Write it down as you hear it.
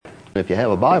If you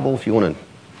have a Bible, if you want to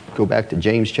go back to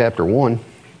James chapter 1,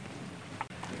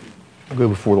 we'll go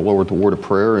before the Lord with the word of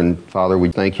prayer. And Father, we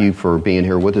thank you for being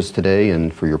here with us today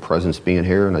and for your presence being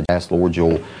here. And I ask, Lord,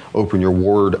 you'll open your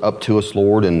word up to us,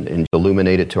 Lord, and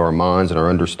illuminate it to our minds and our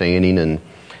understanding. And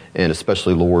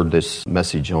especially, Lord, this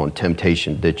message on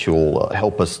temptation, that you'll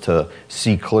help us to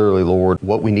see clearly, Lord,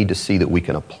 what we need to see that we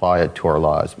can apply it to our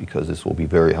lives, because this will be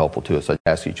very helpful to us. I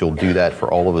ask that you'll do that for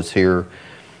all of us here.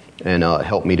 And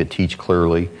help me to teach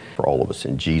clearly for all of us.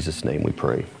 In Jesus' name we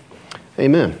pray.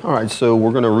 Amen. All right, so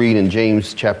we're going to read in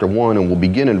James chapter 1, and we'll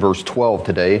begin in verse 12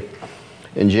 today.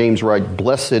 And James writes,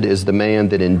 "Blessed is the man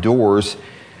that endures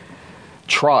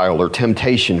trial or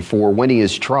temptation, for when he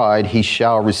is tried, he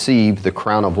shall receive the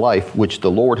crown of life, which the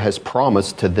Lord has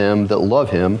promised to them that love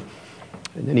him."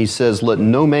 And then he says, "Let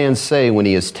no man say when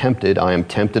he is tempted, I am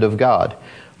tempted of God.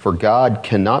 For God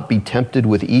cannot be tempted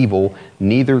with evil,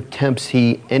 neither tempts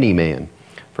he any man.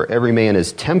 For every man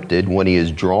is tempted when he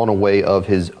is drawn away of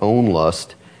his own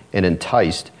lust and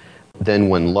enticed. Then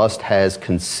when lust has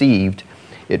conceived,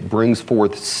 it brings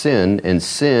forth sin, and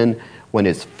sin, when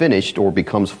it's finished or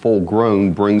becomes full grown,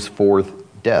 brings forth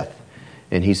death."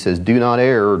 And he says, "Do not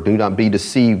err, do not be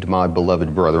deceived, my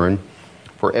beloved brethren.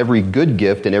 For every good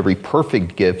gift and every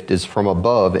perfect gift is from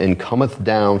above, and cometh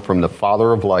down from the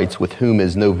Father of lights, with whom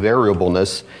is no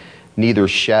variableness, neither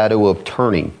shadow of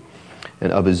turning.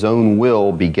 And of his own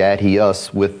will begat he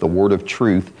us with the word of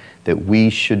truth, that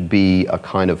we should be a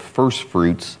kind of first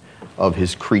fruits of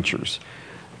his creatures."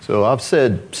 So I've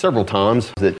said several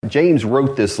times that James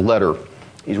wrote this letter.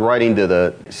 He's writing to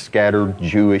the scattered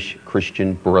Jewish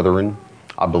Christian brethren,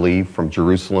 I believe, from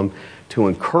Jerusalem, to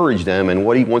encourage them. And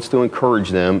what he wants to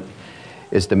encourage them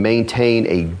is to maintain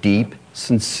a deep,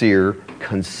 sincere,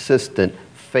 consistent,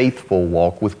 faithful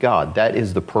walk with God. That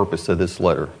is the purpose of this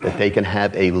letter, that they can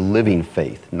have a living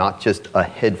faith, not just a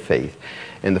head faith.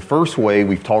 And the first way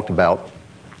we've talked about,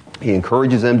 he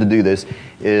encourages them to do this,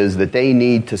 is that they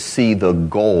need to see the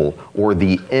goal or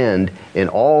the end in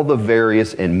all the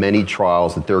various and many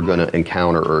trials that they're going to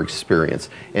encounter or experience.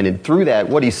 And through that,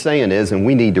 what he's saying is, and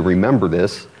we need to remember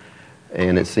this,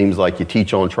 and it seems like you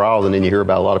teach on trials and then you hear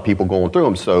about a lot of people going through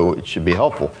them, so it should be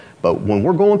helpful. But when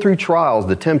we're going through trials,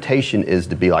 the temptation is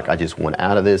to be like, I just want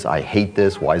out of this, I hate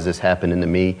this, why is this happening to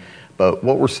me? But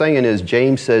what we're saying is,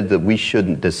 James said that we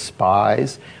shouldn't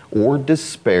despise or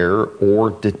despair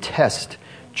or detest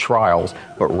trials,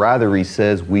 but rather he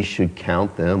says we should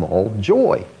count them all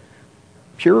joy.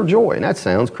 Pure joy. And that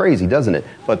sounds crazy, doesn't it?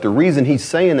 But the reason he's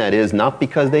saying that is not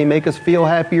because they make us feel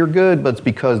happy or good, but it's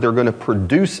because they're going to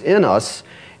produce in us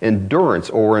endurance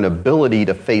or an ability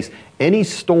to face any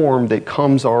storm that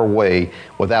comes our way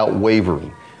without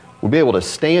wavering. We'll be able to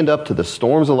stand up to the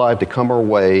storms of life that come our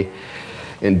way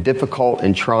in difficult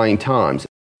and trying times.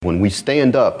 When we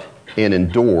stand up and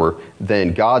endure,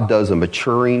 then God does a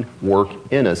maturing work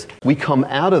in us. We come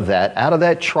out of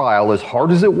that trial, as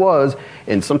hard as it was,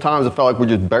 and sometimes it felt like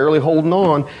we're just barely holding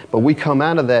on, but we come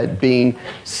out of that being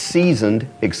seasoned,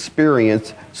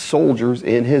 experienced soldiers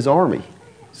in his army.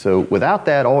 So without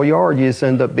that, all you are, you just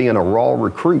end up being a raw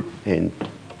recruit. And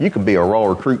you could be a raw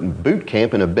recruit in boot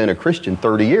camp and have been a Christian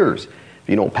 30 years if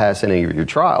you don't pass any of your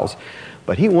trials.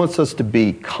 But he wants us to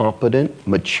be competent,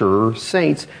 mature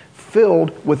saints,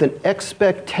 filled with an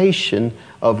expectation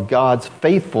of God's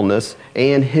faithfulness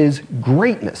and his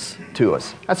greatness to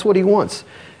us. That's what he wants.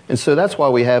 And so that's why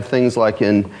we have things like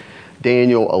in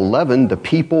Daniel 11, the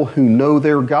people who know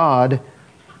their God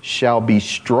shall be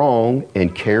strong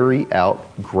and carry out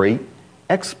great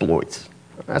exploits.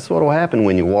 That's what will happen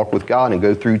when you walk with God and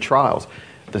go through trials.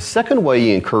 The second way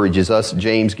he encourages us,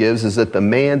 James gives, is that the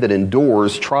man that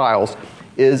endures trials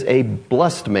is a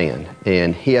blessed man,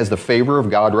 and he has the favor of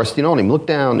God resting on him. Look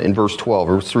down in verse 12,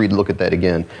 or let's look at that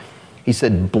again. He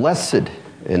said, blessed,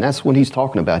 and that's what he's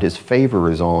talking about. His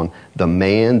favor is on the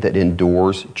man that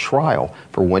endures trial.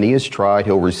 For when he is tried,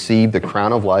 he'll receive the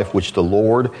crown of life, which the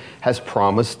Lord has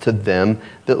promised to them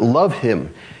that love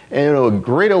him. And a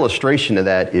great illustration of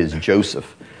that is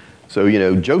Joseph. So,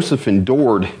 Joseph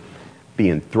endured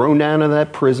being thrown down into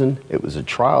that prison. It was a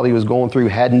trial he was going through,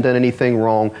 hadn't done anything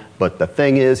wrong. But the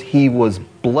thing is, he was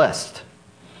blessed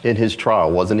in his trial,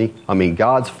 wasn't he? I mean,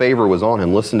 God's favor was on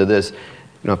him. Listen to this.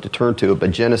 You don't have to turn to it, but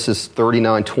Genesis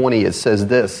 39:20, it says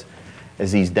this,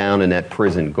 as he's down in that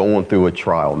prison, going through a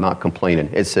trial, not complaining.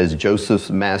 It says,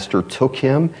 Joseph's master took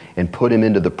him and put him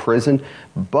into the prison,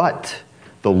 but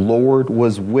The Lord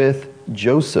was with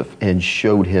Joseph and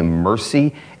showed him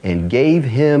mercy and gave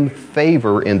him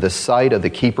favor in the sight of the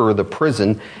keeper of the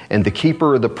prison. And the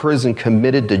keeper of the prison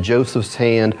committed to Joseph's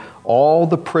hand all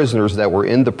the prisoners that were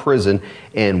in the prison,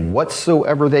 and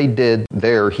whatsoever they did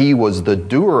there, he was the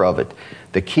doer of it.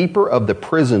 The keeper of the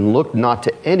prison looked not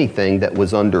to anything that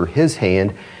was under his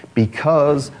hand,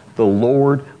 because the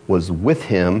Lord was with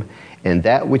him, and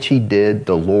that which he did,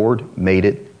 the Lord made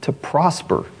it to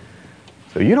prosper.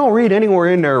 So you don't read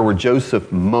anywhere in there where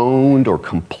Joseph moaned or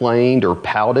complained or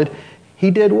pouted. He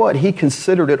did what? He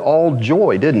considered it all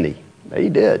joy, didn't he? He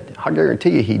did. I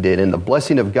guarantee you he did. And the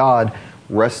blessing of God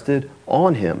rested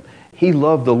on him. He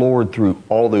loved the Lord through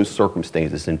all those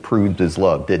circumstances and proved his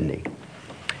love, didn't he?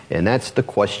 And that's the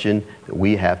question that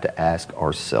we have to ask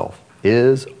ourselves.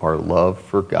 Is our love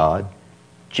for God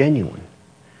genuine?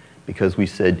 Because we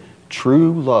said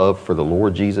true love for the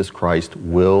Lord Jesus Christ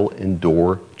will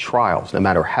endure trials, no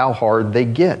matter how hard they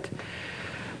get.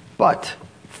 But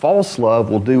false love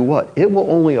will do what? It will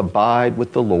only abide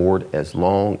with the Lord as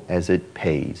long as it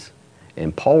pays.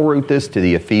 And Paul wrote this to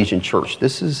the Ephesian church.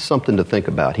 This is something to think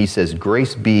about. He says,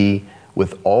 "Grace be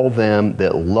with all them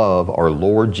that love our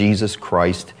Lord Jesus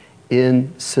Christ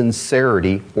in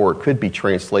sincerity," or it could be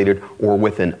translated, or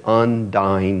with an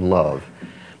undying love.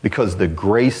 Because the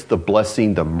grace, the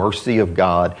blessing, the mercy of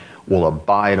God will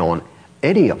abide on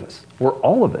any of us, or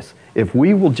all of us. If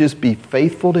we will just be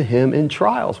faithful to him in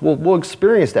trials, we'll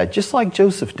experience that, just like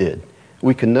Joseph did.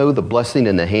 We can know the blessing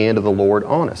in the hand of the Lord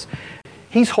on us.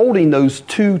 He's holding those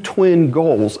two twin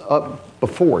goals up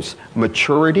before us.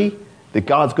 Maturity, that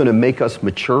God's going to make us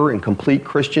mature and complete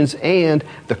Christians, and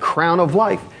the crown of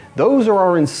life. Those are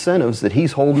our incentives that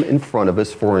he's holding in front of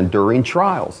us for enduring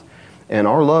trials. And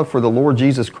our love for the Lord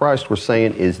Jesus Christ, we're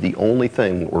saying, is the only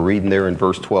thing we're reading there in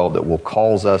verse 12 that will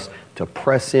cause us to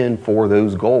press in for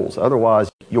those goals. Otherwise,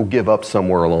 you'll give up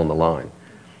somewhere along the line.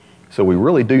 So we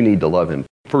really do need to love him.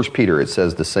 1 Peter, it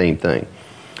says the same thing.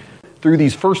 Through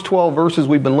these first 12 verses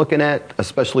we've been looking at,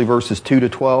 especially verses 2 to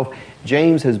 12,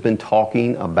 James has been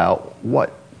talking about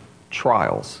what?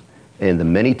 Trials and the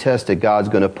many tests that God's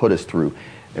going to put us through.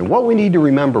 And what we need to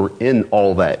remember in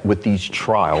all that, with these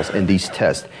trials and these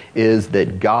tests, is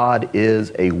that God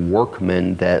is a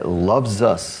workman that loves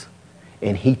us,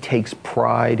 and he takes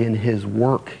pride in his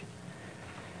work.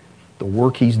 The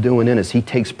work he's doing in us, he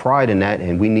takes pride in that,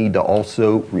 and we need to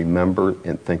also remember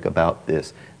and think about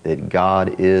this, that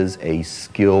God is a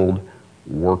skilled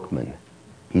workman.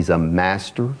 He's a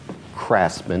master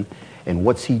craftsman, and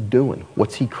what's he doing?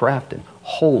 What's he crafting?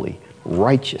 Holy,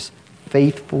 righteous,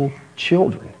 faithful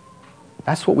children.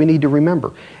 That's what we need to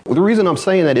remember. Well, the reason I'm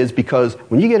saying that is because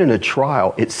when you get in a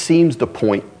trial, it seems to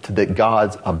point to that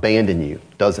God's abandoned you,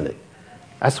 doesn't it?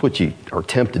 That's what you are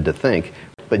tempted to think.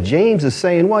 But James is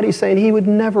saying what? He's saying he would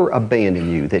never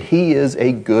abandon you, that he is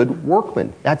a good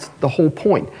workman. That's the whole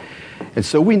point. And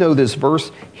so we know this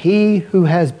verse, he who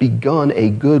has begun a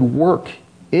good work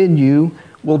in you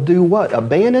will do what?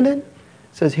 Abandon it? It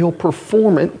says he'll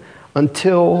perform it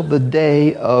until the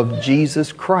day of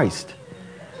Jesus Christ.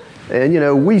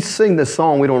 And we sing this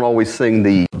song, we don't always sing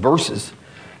the verses.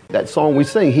 That song we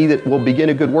sing, he that will begin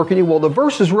a good work in you, well, the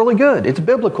verse is really good. It's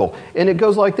biblical. And it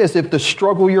goes like this: if the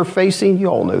struggle you're facing, you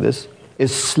all know this,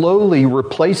 is slowly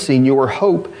replacing your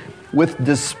hope with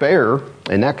despair,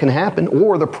 and that can happen,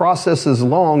 or the process is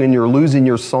long and you're losing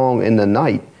your song in the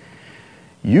night,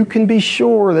 you can be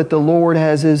sure that the Lord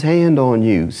has his hand on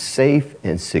you, safe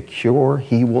and secure.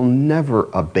 He will never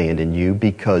abandon you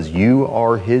because you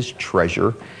are his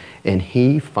treasure and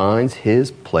he finds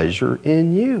his pleasure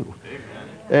in you.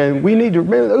 And we need to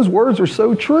remember those words are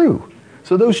so true.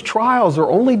 So those trials are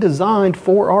only designed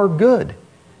for our good.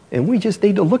 And we just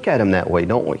need to look at them that way,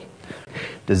 don't we?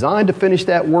 Designed to finish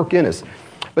that work in us.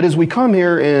 But as we come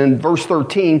here in verse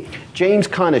 13, James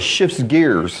kind of shifts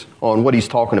gears on what he's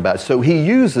talking about. So he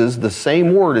uses the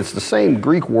same word. It's the same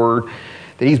Greek word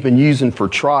that he's been using for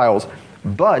trials.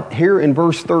 But here in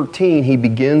verse 13, he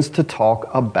begins to talk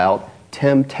about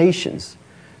temptations.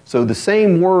 So the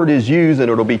same word is used,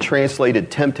 and it'll be translated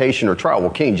temptation or trial. Well,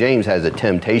 King James has a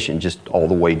temptation just all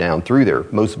the way down through there.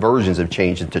 Most versions have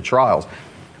changed it to trials.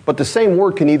 But the same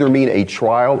word can either mean a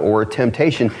trial or a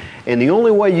temptation. And the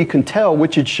only way you can tell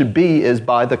which it should be is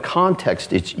by the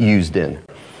context it's used in.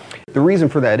 The reason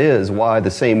for that is why the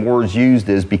same word's used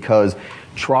is because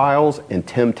trials and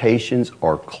temptations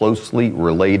are closely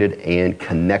related and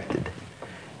connected.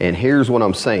 And here's what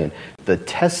I'm saying. The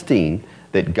testing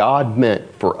that God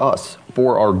meant for us,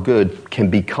 for our good, can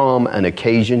become an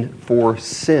occasion for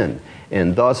sin.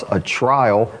 And thus a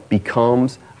trial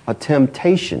becomes a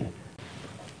temptation.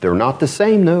 They're not the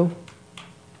same, though.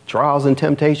 Trials and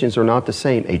temptations are not the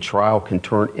same. A trial can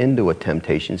turn into a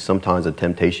temptation. Sometimes a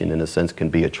temptation, in a sense, can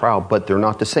be a trial, but they're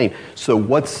not the same. So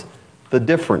what's the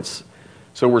difference?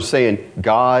 So we're saying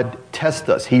God tests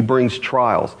us. He brings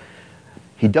trials.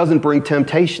 He doesn't bring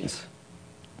temptations.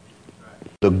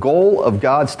 The goal of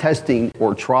God's testing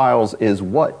or trials is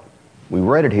what? We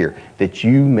read it here. That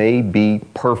you may be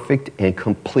perfect and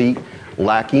complete,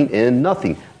 lacking in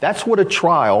nothing. That's what a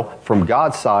trial from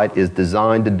God's side is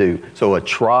designed to do. So a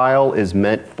trial is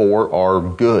meant for our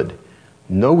good.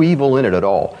 No evil in it at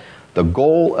all. The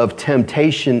goal of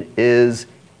temptation is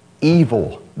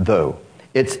evil, though.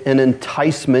 It's an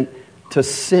enticement to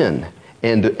sin.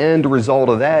 And the end result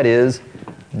of that is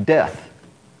death.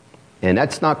 And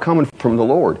that's not coming from the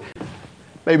Lord.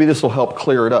 Maybe this will help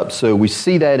clear it up. So we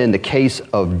see that in the case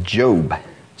of Job.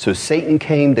 So Satan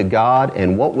came to God,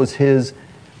 and what was his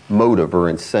motive or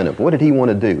incentive? What did he want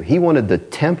to do? He wanted to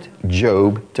tempt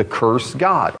Job to curse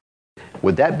God.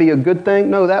 Would that be a good thing?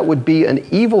 No, that would be an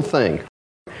evil thing.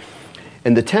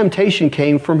 And the temptation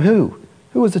came from who?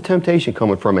 Who was the temptation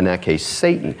coming from in that case?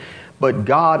 Satan. But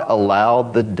God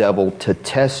allowed the devil to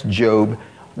test Job.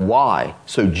 Why?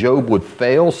 So Job would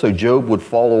fail, so Job would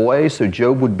fall away, so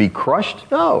Job would be crushed?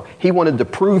 No. He wanted to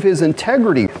prove his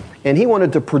integrity, and he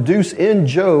wanted to produce in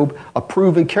Job a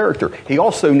proven character. He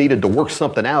also needed to work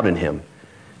something out in him.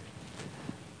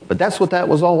 But that's what that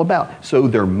was all about. So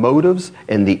their motives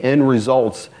and the end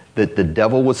results that the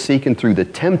devil was seeking through the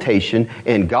temptation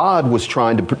and God was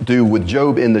trying to do with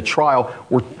Job in the trial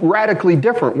were radically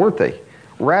different, weren't they?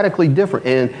 Radically different.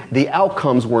 And the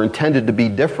outcomes were intended to be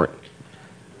different.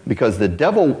 Because the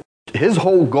devil, his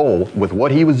whole goal with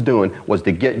what he was doing was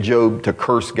to get Job to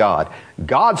curse God.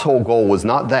 God's whole goal was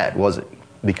not that, was it?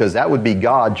 Because that would be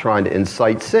God trying to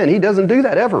incite sin. He doesn't do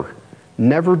that ever.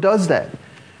 Never does that.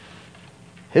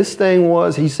 His thing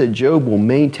was, he said, Job will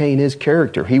maintain his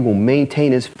character. He will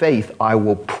maintain his faith. I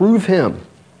will prove him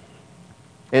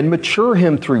and mature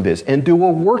him through this and do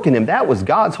a work in him. That was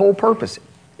God's whole purpose.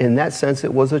 In that sense,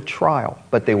 it was a trial,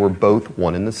 but they were both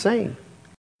one and the same.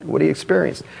 What he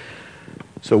experienced.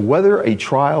 So whether a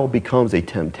trial becomes a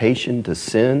temptation to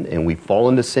sin and we fall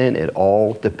into sin, it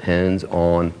all depends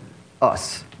on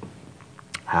us.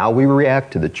 How we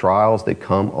react to the trials that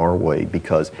come our way,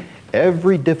 because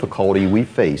every difficulty we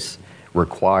face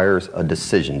requires a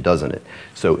decision, doesn't it?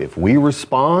 So if we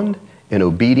respond in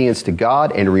obedience to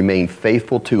God and remain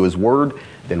faithful to His Word,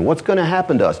 then what's going to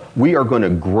happen to us? We are going to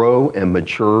grow and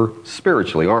mature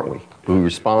spiritually, aren't we? If we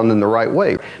respond in the right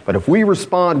way. But if we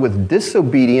respond with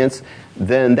disobedience,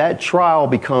 then that trial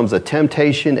becomes a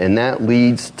temptation and that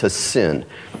leads to sin.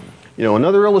 You know,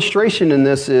 another illustration in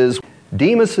this is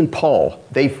Demas and Paul.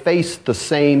 They faced the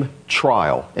same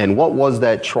trial. And what was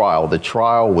that trial? The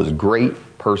trial was great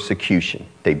persecution.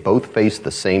 They both faced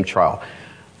the same trial.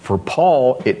 For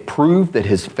Paul, it proved that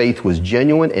his faith was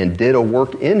genuine and did a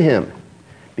work in him.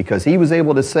 Because he was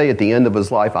able to say at the end of his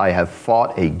life, I have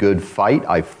fought a good fight.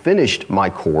 I've finished my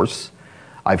course.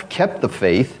 I've kept the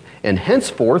faith. And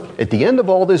henceforth, at the end of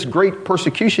all this great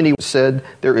persecution, he said,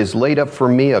 there is laid up for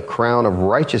me a crown of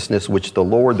righteousness, which the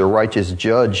Lord, the righteous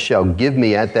judge, shall give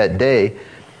me at that day.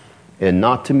 And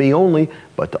not to me only,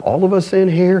 but to all of us in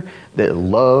here that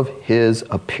love His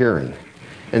appearing.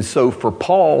 And so for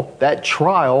Paul, that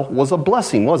trial was a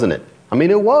blessing, wasn't it? I mean,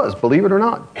 it was, believe it or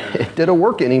not. It did a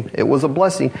work in him. It was a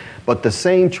blessing. But the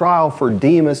same trial for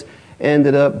Demas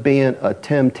ended up being a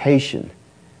temptation.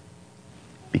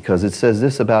 Because it says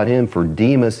this about him, for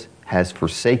Demas has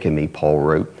forsaken me, Paul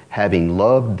wrote, having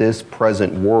loved this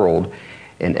present world,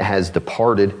 and has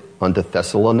departed unto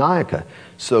Thessalonica.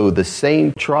 So the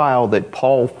same trial that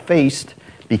Paul faced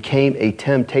became a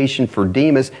temptation for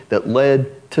Demas that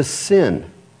led to sin.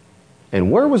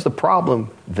 And where was the problem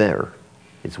there?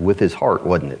 It's with his heart,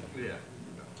 wasn't it?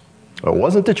 It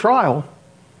wasn't the trial.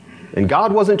 And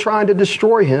God wasn't trying to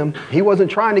destroy him. He wasn't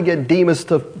trying to get Demas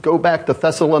to go back to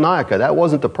Thessalonica. That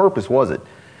wasn't the purpose, was it?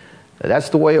 That's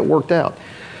the way it worked out.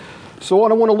 So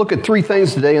I want to look at three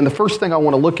things today. And the first thing I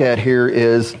want to look at here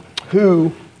is,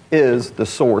 who is the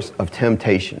source of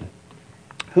temptation?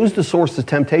 Who's the source of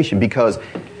temptation? Because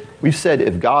we've said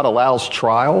if God allows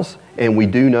trials, and we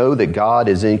do know that God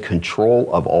is in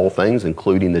control of all things,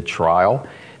 including the trial,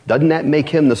 doesn't that make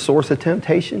Him the source of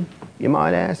temptation, you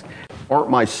might ask? Aren't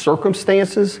my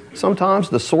circumstances sometimes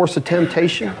the source of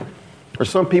temptation? Or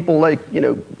some people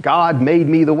God made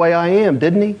me the way I am,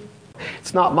 didn't He?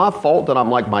 It's not my fault that I'm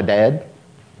like my dad.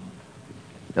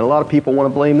 And a lot of people want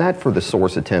to blame that for the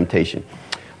source of temptation.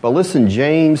 But listen,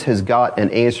 James has got an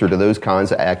answer to those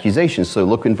kinds of accusations. So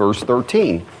look in verse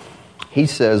 13. he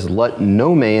says, let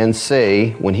no man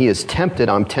say when he is tempted,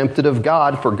 I'm tempted of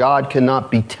God, for God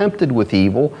cannot be tempted with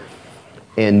evil,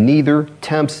 and neither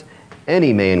tempts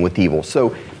any man with evil.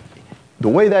 So the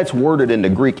way that's worded in the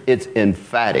Greek, it's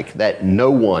emphatic that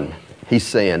no one, he's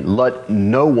saying, let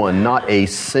no one, not a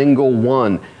single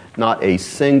one, not a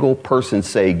single person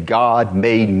say, God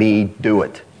made me do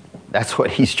it. That's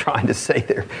what he's trying to say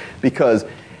there. Because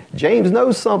James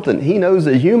knows something. He knows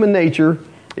that human nature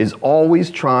is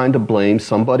always trying to blame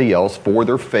somebody else for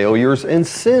their failures and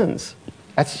sins.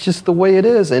 That's just the way it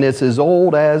is. And it's as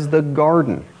old as the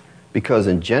garden. Because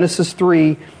in Genesis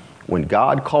 3, when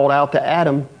God called out to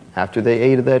Adam after they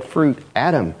ate of that fruit,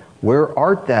 Adam, where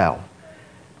art thou?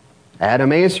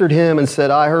 Adam answered him and said,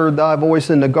 I heard thy voice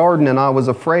in the garden, and I was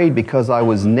afraid because I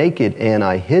was naked and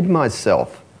I hid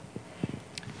myself.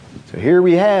 So here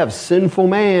we have sinful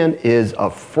man is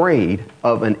afraid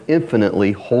of an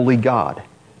infinitely holy God.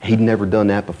 He'd never done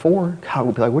that before. God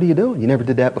would be like, what are you doing? You never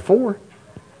did that before.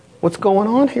 What's going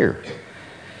on here?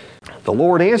 The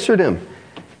Lord answered him.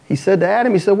 He said to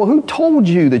Adam, he said, well, who told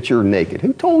you that you're naked?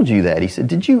 Who told you that? He said,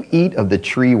 did you eat of the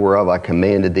tree whereof I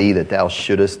commanded thee that thou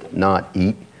shouldest not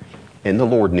eat? And the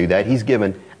Lord knew that. He's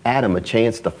given Adam a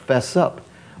chance to fess up.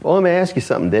 Well, let me ask you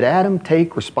something. Did Adam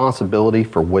take responsibility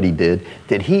for what he did?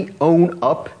 Did he own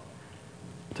up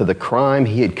to the crime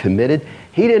he had committed?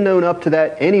 He didn't own up to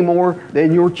that any more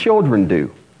than your children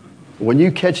do. When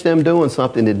you catch them doing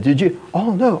something, did you?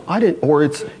 Oh, no, I didn't. Or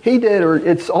it's he did, or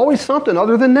it's always something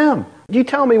other than them. You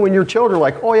tell me when your children are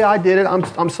like, oh, yeah, I did it.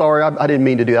 I'm sorry. I didn't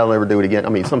mean to do that. I'll never do it again. I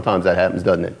mean, sometimes that happens,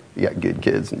 doesn't it? You got good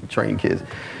kids and trained kids.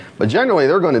 But generally,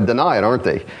 they're going to deny it, aren't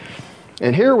they?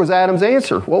 And here was Adam's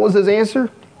answer. What was his answer?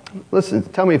 Listen,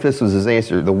 tell me if this was his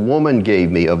answer. The woman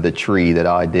gave me of the tree that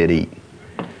I did eat.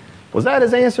 Was that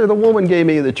his answer? The woman gave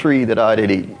me of the tree that I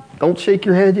did eat. Don't shake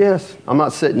your head, yes. I'm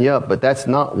not setting you up, but that's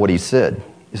not what he said.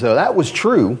 So that was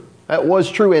true. That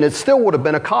was true, and it still would have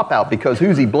been a cop-out because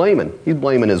who's he blaming? He's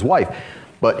blaming his wife.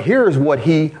 But here's what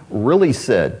he really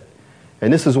said.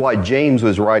 And this is why James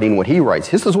was writing what he writes.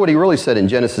 This is what he really said in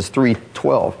Genesis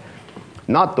 3:12.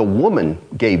 Not the woman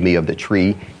gave me of the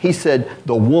tree. He said,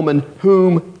 the woman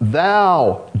whom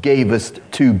thou gavest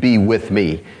to be with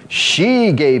me.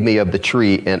 She gave me of the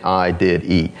tree and I did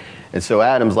eat. And so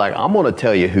Adam's like, I'm going to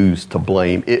tell you who's to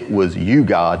blame. It was you,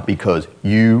 God, because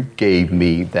you gave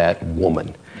me that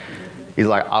woman. He's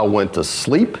like, I went to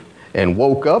sleep and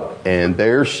woke up and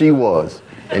there she was.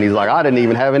 And he's like, I didn't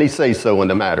even have any say-so in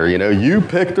the matter. You know, you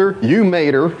picked her, you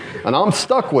made her, and I'm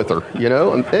stuck with her, you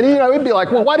know. And you know, it'd be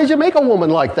like, well, why did you make a woman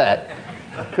like that?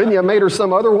 Couldn't you have made her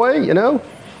some other way, you know?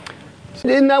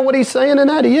 Isn't that what he's saying? And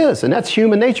that he is. And that's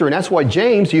human nature. And that's why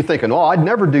James, you're thinking, oh, I'd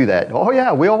never do that. Oh,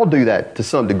 yeah, we all do that to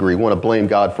some degree. We want to blame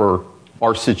God for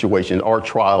our situation, our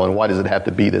trial, and why does it have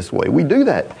to be this way? We do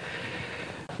that.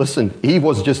 Listen, Eve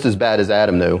was just as bad as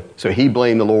Adam, though. So he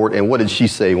blamed the Lord. And what did she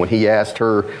say when he asked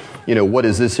her, you know, what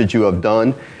is this that you have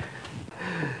done?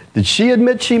 Did she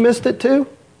admit she missed it too?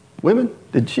 Women,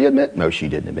 did she admit? No, she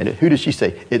didn't admit it. Who did she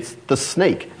say? It's the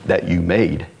snake that you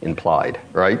made, implied,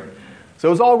 right?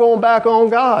 So it's all going back on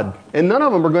God. And none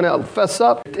of them are going to fess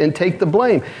up and take the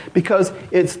blame because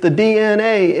it's the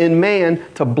DNA in man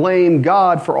to blame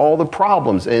God for all the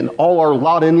problems and all our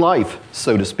lot in life,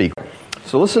 so to speak.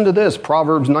 So listen to this.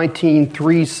 Proverbs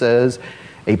 19:3 says,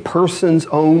 a person's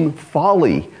own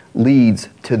folly leads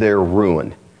to their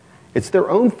ruin. It's their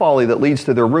own folly that leads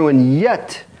to their ruin,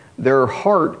 yet their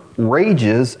heart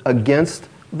rages against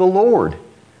the Lord.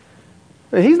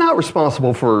 He's not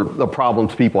responsible for the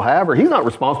problems people have, or he's not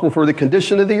responsible for the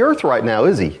condition of the earth right now,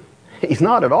 is he? He's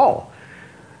not at all.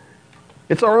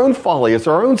 It's our own folly. It's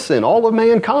our own sin. All of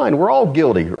mankind. We're all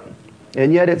guilty.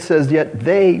 And yet it says, yet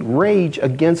they rage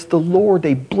against the Lord.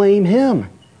 They blame him.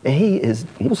 And he is,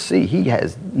 we'll see, he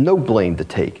has no blame to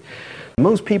take.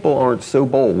 Most people aren't so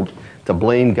bold to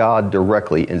blame God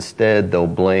directly. Instead, they'll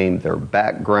blame their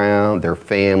background, their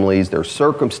families, their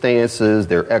circumstances,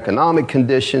 their economic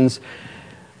conditions.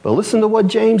 But listen to what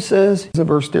James says in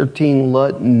verse 13.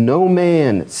 Let no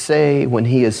man say when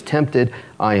he is tempted,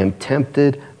 I am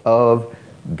tempted of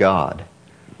God.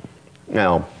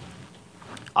 Now,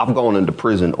 I've gone into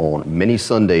prison on many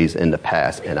Sundays in the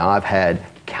past, and I've had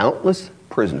countless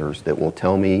prisoners that will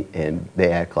tell me, and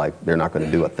they act like they're not going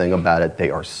to do a thing about it. They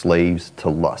are slaves to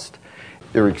lust.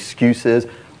 Their excuse is,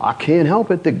 I can't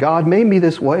help it that God made me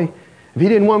this way. If he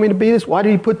didn't want me to be this, why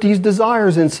did he put these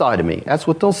desires inside of me? That's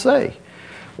what they'll say.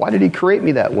 Why did he create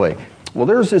me that way? Well,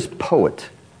 there's this poet,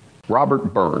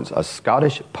 Robert Burns, a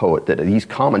Scottish poet that these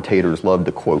commentators love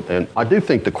to quote. And I do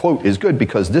think the quote is good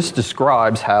because this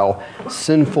describes how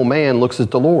sinful man looks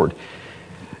at the Lord.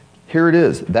 Here it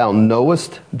is. Thou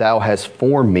knowest thou hast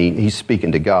formed me. He's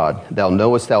speaking to God. Thou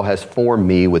knowest thou hast formed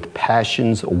me with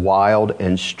passions wild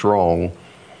and strong,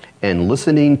 and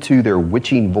listening to their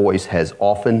witching voice has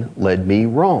often led me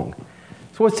wrong.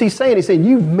 So what's he saying? He's saying,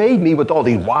 you've made me with all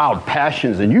these wild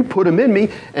passions, and you put them in me,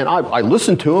 and I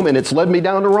listened to them, and it's led me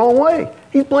down the wrong way.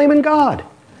 He's blaming God.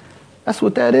 That's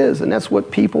what that is, and that's what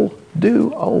people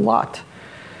do a lot.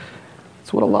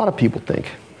 That's what a lot of people think.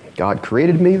 God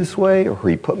created me this way, or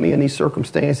he put me in these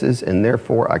circumstances, and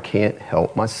therefore I can't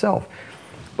help myself.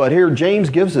 But here, James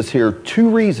gives us here two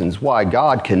reasons why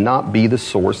God cannot be the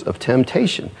source of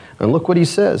temptation. And look what he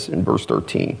says in verse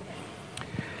 13.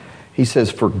 He says,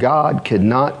 for God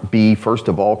cannot be, first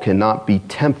of all, cannot be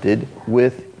tempted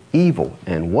with evil.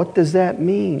 And what does that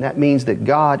mean? That means that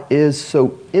God is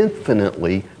so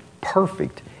infinitely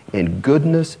perfect in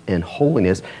goodness and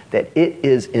holiness that it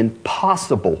is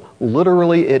impossible,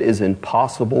 literally it is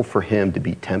impossible for him to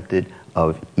be tempted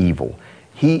of evil.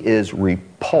 He is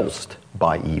repulsed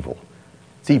by evil.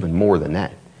 It's even more than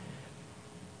that.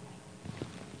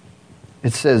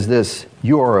 It says this,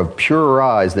 you are of purer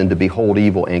eyes than to behold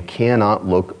evil and cannot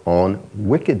look on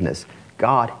wickedness.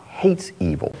 God hates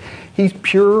evil. He's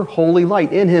pure, holy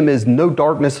light. In him is no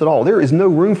darkness at all. There is no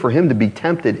room for him to be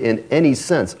tempted in any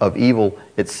sense of evil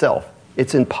itself.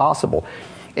 It's impossible.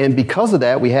 And because of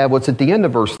that, we have what's at the end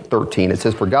of verse 13. It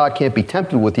says, for God can't be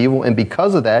tempted with evil, and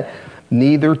because of that,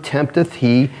 neither tempteth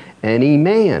he any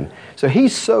man. So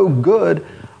he's so good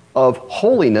of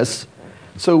holiness,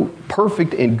 so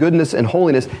perfect in goodness and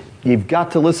holiness, you've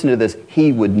got to listen to this.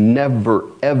 He would never,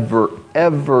 ever,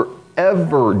 ever,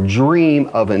 ever dream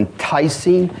of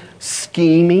enticing,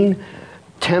 scheming,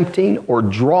 tempting, or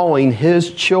drawing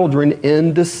his children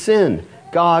into sin.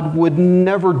 God would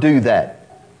never do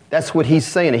that. That's what he's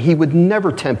saying. He would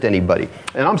never tempt anybody.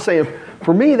 And I'm saying,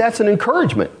 for me, that's an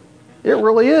encouragement. It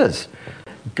really is.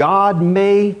 God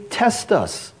may test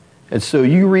us. And so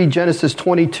you read Genesis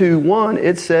 22:1,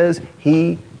 it says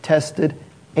he tested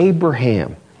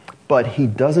Abraham. But he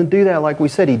doesn't do that like we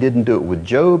said. He didn't do it with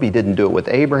Job. He didn't do it with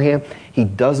Abraham. He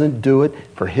doesn't do it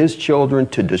for his children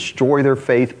to destroy their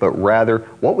faith, but rather,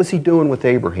 what was he doing with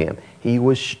Abraham? He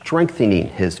was strengthening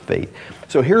his faith.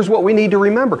 So here's what we need to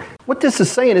remember. What this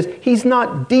is saying is he's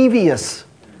not devious.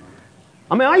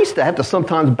 I mean, I used to have to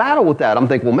sometimes battle with that. I'm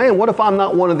thinking, well, man, what if I'm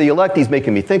not one of the elect? He's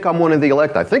making me think I'm one of the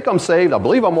elect. I think I'm saved. I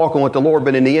believe I'm walking with the Lord.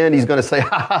 But in the end, he's going to say,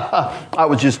 ha, ha, ha, I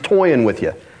was just toying with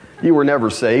you. You were never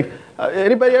saved.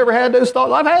 Anybody ever had those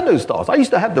thoughts? I've had those thoughts. I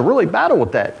used to have to really battle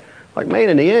with that. Like, man,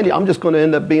 in the end, I'm just going to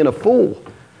end up being a fool.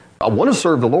 I want to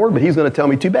serve the Lord, but he's going to tell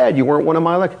me, too bad, you weren't one of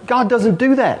my elect. God doesn't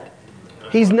do that.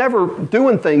 He's never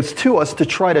doing things to us to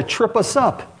try to trip us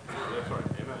up.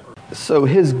 So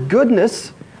his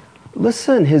goodness,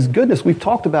 listen, his goodness, we've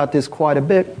talked about this quite a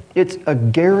bit. It's a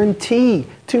guarantee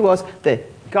to us that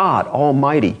God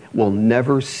Almighty will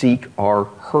never seek our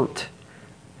hurt.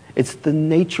 It's the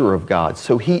nature of God.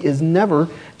 So he is never,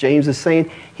 James is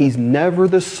saying, he's never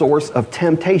the source of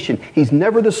temptation. He's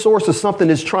never the source of something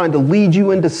that's trying to lead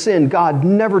you into sin. God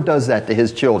never does that to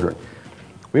his children.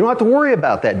 We don't have to worry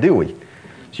about that, do we?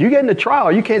 So you get in a trial,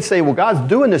 you can't say, well, God's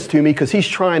doing this to me because he's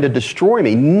trying to destroy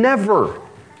me. Never.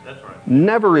 That's right.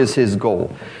 Never is his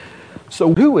goal.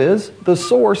 So who is the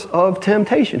source of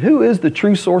temptation? Who is the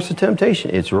true source of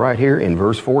temptation? It's right here in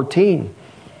verse 14.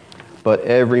 But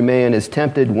every man is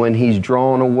tempted when he's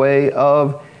drawn away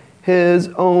of his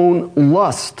own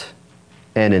lust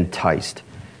and enticed.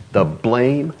 The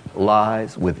blame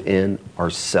lies within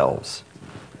ourselves.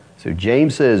 So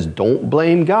James says, don't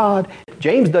blame God.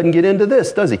 James doesn't get into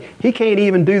this, does he? He can't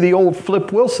even do the old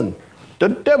Flip Wilson. The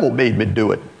devil made me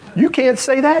do it. You can't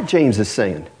say that, James is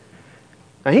saying.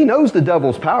 Now, he knows the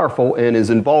devil's powerful and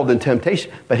is involved in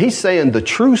temptation, but he's saying the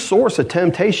true source of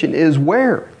temptation is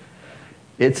where?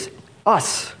 It's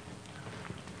us.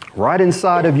 Right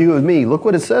inside of you and me. Look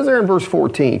what it says there in verse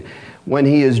 14. When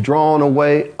he is drawn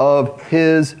away of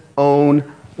his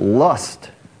own lust.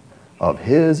 Of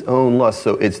his own lust.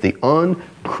 So it's the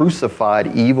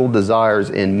uncrucified evil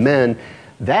desires in men.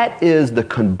 That is the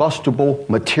combustible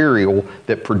material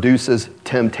that produces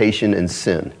temptation and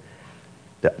sin.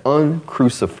 The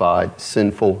uncrucified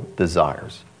sinful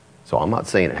desires. So I'm not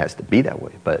saying it has to be that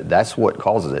way, but that's what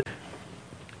causes it.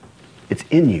 It's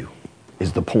in you,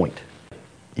 is the point.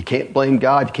 You can't blame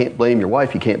God, you can't blame your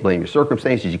wife, you can't blame your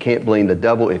circumstances, you can't blame the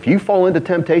devil. If you fall into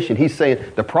temptation, he's saying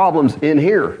the problem's in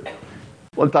here.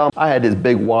 One time I had this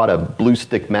big wad of blue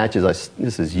stick matches.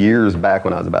 This is years back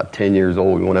when I was about 10 years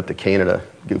old. We went up to Canada,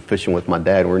 go fishing with my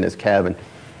dad. We're in this cabin.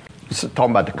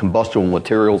 Talking about the combustible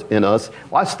materials in us.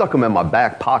 Well, I stuck them in my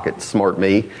back pocket, smart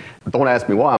me. Don't ask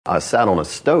me why. I sat on a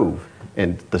stove.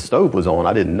 and the stove was on.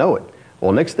 I didn't know it.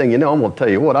 Well, next thing you know, I'm going to tell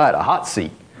you what, I had a hot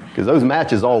seat because those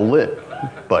matches all lit,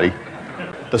 buddy.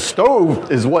 The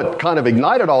stove is what kind of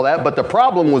ignited all that, but the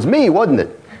problem was me, wasn't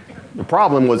it? The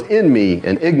problem was in me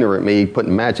and ignorant me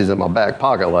putting matches in my back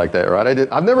pocket like that,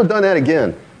 right? I've never done that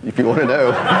again, if you want to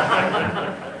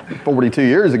know. 42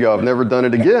 years ago, I've never done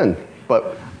it again.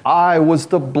 But I was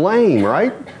to blame,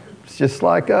 right? It's just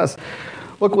like us.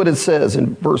 Look what it says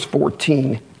in verse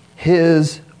 14.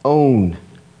 His own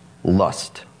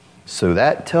lust. So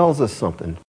that tells us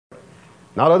something.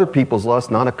 Not other people's lust,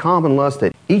 not a common lust.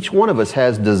 That each one of us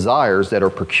has desires that are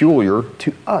peculiar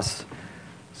to us.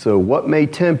 So what may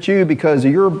tempt you because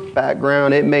of your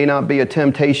background, it may not be a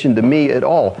temptation to me at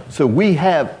all. So we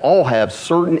all have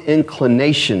certain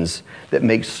inclinations that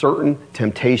make certain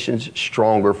temptations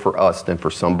stronger for us than for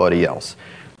somebody else.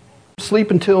 Sleep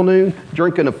until noon,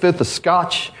 drinking a fifth of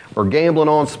scotch, or gambling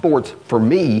on sports, for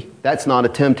me, that's not a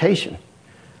temptation.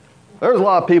 There's a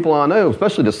lot of people I know,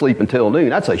 especially to sleep until noon,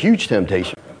 that's a huge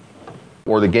temptation.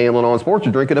 Or the gambling on sports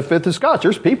or drinking a fifth of scotch.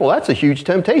 There's people, that's a huge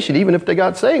temptation. Even if they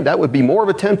got saved, that would be more of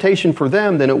a temptation for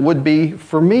them than it would be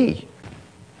for me.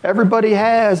 Everybody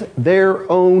has their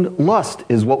own lust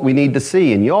is what we need to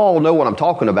see. And you all know what I'm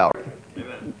talking about.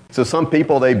 Amen. So some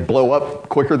people, they blow up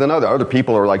quicker than others. Other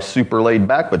people are like super laid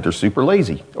back, but they're super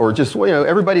lazy. Or just,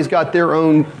 everybody's got their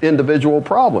own individual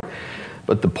problem.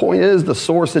 But the point is, the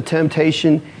source of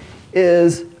temptation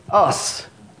is us.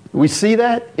 We see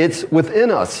that? It's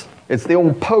within us. It's the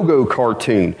old Pogo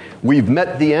cartoon. We've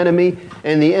met the enemy,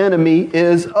 and the enemy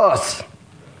is us,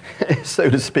 so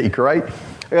to speak, right?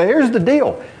 Here's the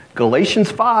deal. Galatians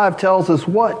 5 tells us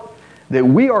what? That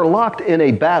we are locked in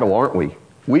a battle, aren't we?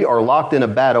 We are locked in a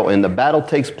battle, and the battle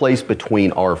takes place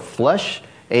between our flesh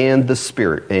and the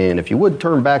spirit. And if you would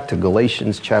turn back to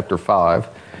Galatians chapter 5,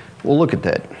 we'll look at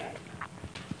that.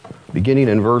 Beginning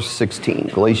in verse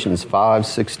 16, Galatians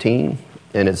 5:16,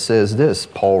 and it says this,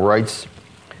 Paul writes,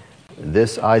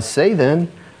 "This I say then,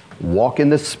 walk in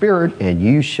the Spirit, and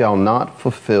you shall not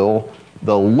fulfill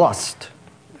the lust."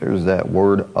 There's that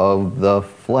word of the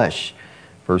flesh.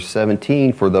 Verse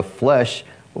 17, "For the flesh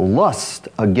lust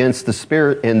against the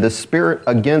Spirit, and the Spirit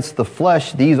against the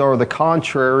flesh. These are the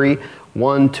contrary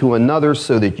one to another,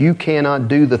 so that you cannot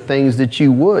do the things that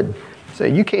you would." So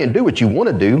you can't do what you want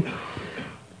to do.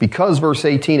 Because, verse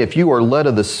 18, "If you are led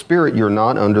of the Spirit, you're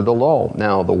not under the law.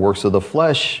 Now the works of the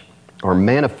flesh are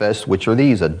manifest, which are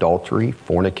these: adultery,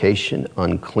 fornication,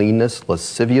 uncleanness,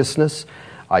 lasciviousness,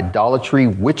 idolatry,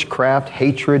 witchcraft,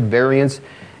 hatred, variance,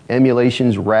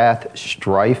 emulations, wrath,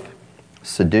 strife,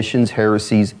 seditions,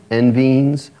 heresies,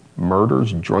 envyings,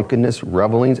 murders, drunkenness,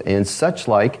 revelings, and such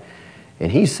like.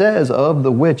 And he says, of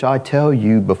the which I tell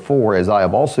you before, as I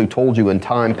have also told you in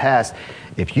time past,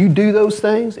 if you do those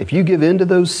things, if you give in to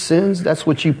those sins, that's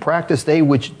what you practice. They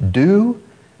which do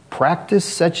practice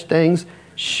such things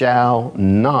shall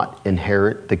not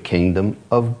inherit the kingdom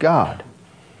of God.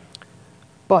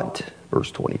 But," verse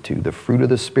 22, "the fruit of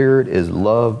the Spirit is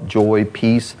love, joy,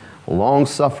 peace,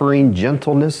 long-suffering,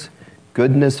 gentleness,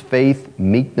 goodness, faith,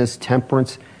 meekness,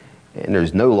 temperance. And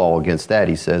there's no law against that,"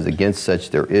 he says. "Against such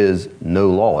there is no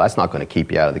law." That's not going to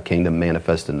keep you out of the kingdom,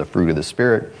 manifesting the fruit of the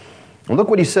Spirit. And look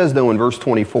what he says, though, in verse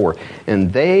 24.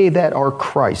 "And they that are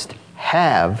Christ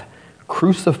have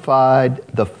crucified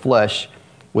the flesh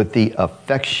with the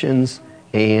affections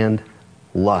and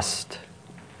lust."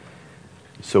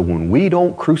 So when we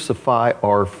don't crucify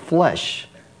our flesh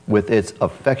with its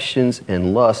affections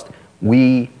and lust,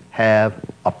 we have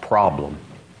a problem.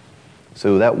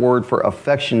 So that word for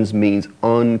affections means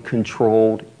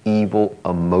uncontrolled evil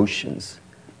emotions,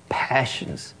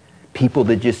 passions, people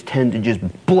that just tend to just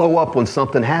blow up when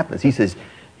something happens. He says,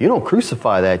 you don't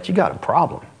crucify that, you got a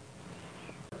problem.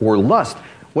 Or lust,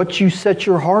 what you set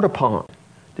your heart upon,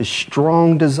 the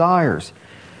strong desires.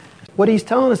 What he's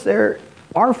telling us there,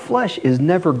 our flesh is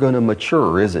never going to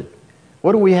mature, is it?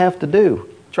 What do we have to do?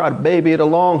 Try to baby it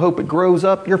along, hope it grows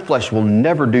up? Your flesh will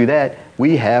never do that.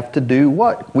 We have to do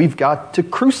what? We've got to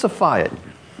crucify it.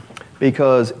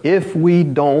 Because if we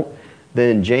don't,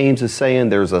 then James is saying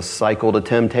there's a cycle to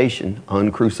temptation.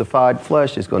 Uncrucified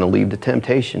flesh is going to lead to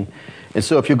temptation. And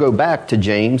so if you go back to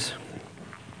James,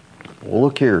 well,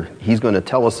 look here. He's going to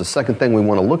tell us the second thing we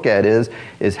want to look at is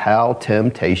how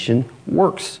temptation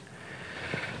works.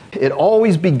 It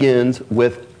always begins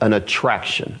with an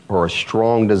attraction or a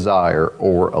strong desire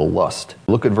or a lust.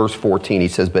 Look at verse 14. He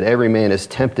says, "But every man is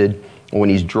tempted when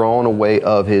he's drawn away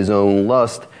of his own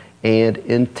lust and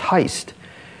enticed."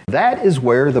 That is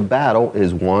where the battle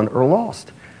is won or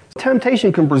lost.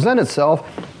 Temptation can present itself,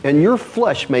 and your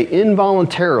flesh may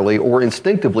involuntarily or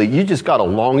instinctively, you just got a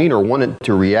longing or wanted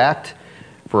to react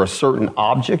for a certain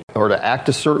object or to act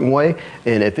a certain way.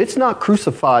 And if it's not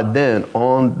crucified then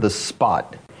on the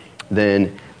spot,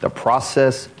 then the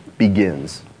process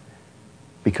begins.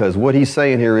 Because what he's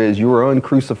saying here is your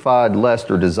uncrucified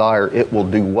lust or desire, it will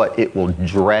do what? It will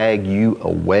drag you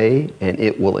away and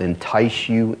it will entice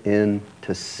you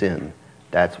into sin.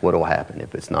 That's what will happen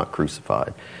if it's not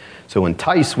crucified. So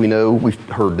entice, we know, we've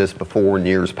heard this before in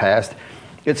years past.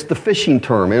 It's the fishing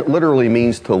term. It literally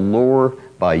means to lure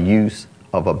by use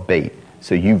of a bait.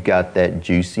 So you've got that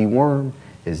juicy worm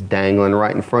is dangling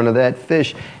right in front of that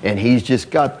fish, and he's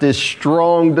just got this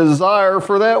strong desire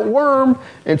for that worm,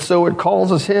 and so it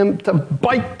causes him to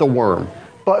bite the worm.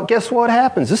 But guess what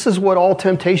happens? This is what all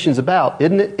temptation is about,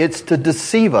 isn't it? It's to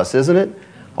deceive us, isn't it?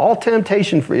 All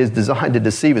temptation is designed to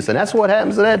deceive us, and that's what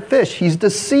happens to that fish. He's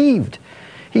deceived.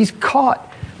 He's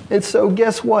caught. And so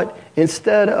guess what?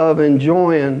 Instead of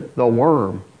enjoying the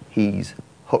worm, he's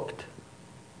hooked.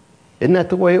 Isn't that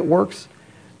the way it works?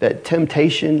 That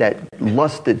temptation, that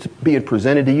lust that's being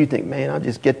presented to you, think, man, I'll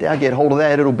get hold of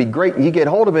that, it'll be great. And you get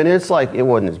hold of it, and it's like, it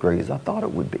wasn't as great as I thought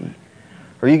it would be.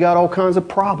 Or you got all kinds of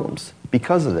problems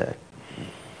because of that.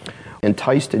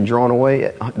 Enticed and drawn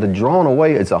away. The drawn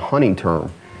away is a hunting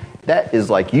term. That is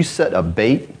like you set a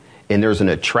bait, and there's an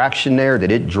attraction there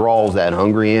that it draws that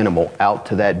hungry animal out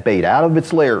to that bait, out of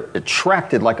its lair,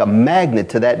 attracted like a magnet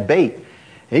to that bait.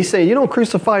 And he's saying, you don't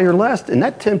crucify your lust and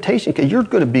that temptation, because you're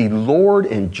going to be lured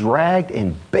and dragged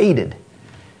and baited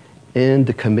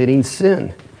into committing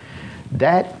sin.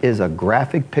 That is a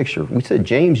graphic picture. We said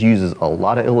James uses a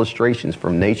lot of illustrations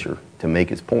from nature to make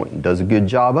his point and does a good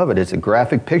job of it. It's a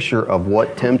graphic picture of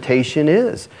what temptation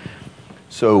is.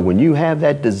 So when you have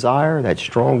that desire, that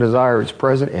strong desire is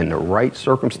present, and the right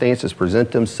circumstances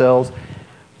present themselves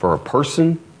for a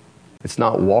person, it's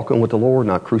not walking with the Lord,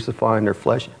 not crucifying their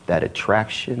flesh, that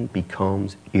attraction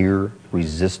becomes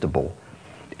irresistible.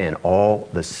 And all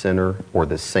the sinner or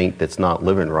the saint that's not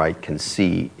living right can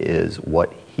see is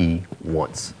what he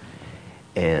wants.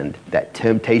 And that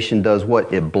temptation does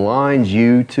what? It blinds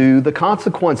you to the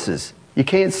consequences. You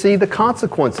can't see the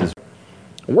consequences.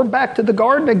 We're back to the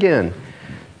garden again.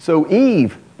 So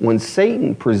Eve, when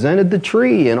Satan presented the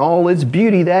tree in all its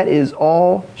beauty, that is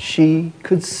all she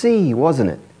could see, wasn't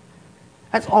it?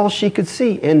 That's all she could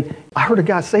see. And I heard a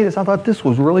guy say this. I thought this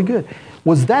was really good.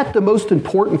 Was that the most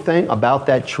important thing about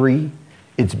that tree?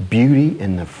 Its beauty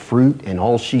and the fruit and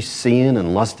all she's seeing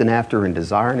and lusting after and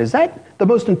desiring. Is that the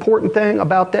most important thing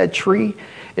about that tree?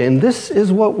 And this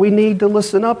is what we need to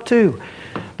listen up to.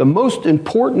 The most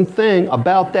important thing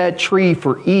about that tree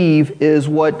for Eve is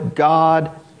what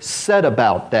God said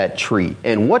about that tree.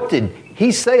 And what did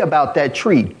he say about that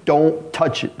tree? Don't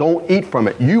touch it. Don't eat from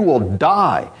it. You will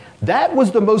die. That was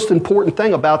the most important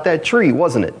thing about that tree,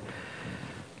 wasn't it?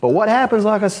 But what happens,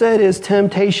 like I said, is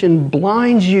temptation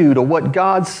blinds you to what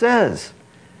God says.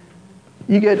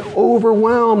 You get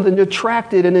overwhelmed and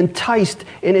attracted and enticed,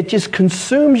 and it just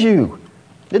consumes you.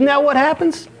 Isn't that what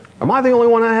happens? Am I the only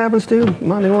one that happens to?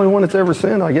 Am I the only one that's ever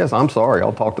sinned? I guess. I'm sorry.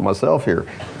 I'll talk to myself here.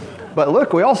 But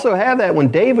look, we also have that when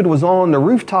David was on the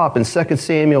rooftop in 2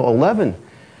 Samuel 11.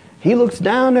 He looks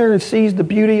down there and sees the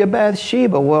beauty of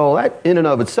Bathsheba. Well, that in and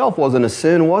of itself wasn't a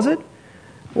sin, was it?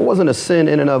 It wasn't a sin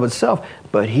in and of itself.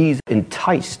 But he's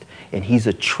enticed and he's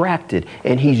attracted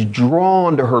and he's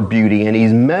drawn to her beauty and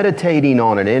he's meditating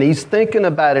on it and he's thinking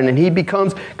about it and he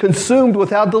becomes consumed with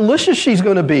how delicious she's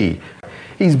going to be.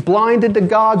 He's blinded to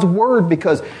God's word,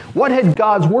 because what had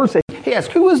God's word say? He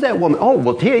asked, who is that woman? Oh,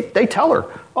 well, they tell her,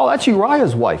 oh, that's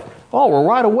Uriah's wife. Oh, well,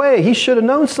 right away, he should have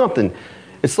known something.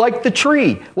 It's like the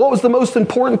tree. What was the most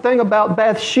important thing about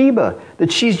Bathsheba?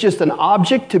 That she's just an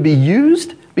object to be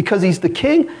used because he's the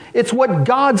king? It's what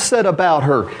God said about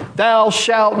her. Thou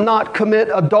shalt not commit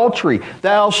adultery.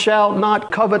 Thou shalt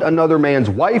not covet another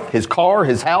man's wife, his car,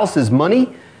 his house, his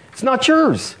money. It's not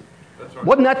yours. Right.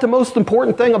 Wasn't that the most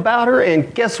important thing about her?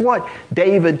 And guess what?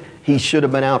 David, he should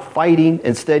have been out fighting.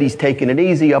 Instead, he's taking it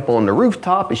easy up on the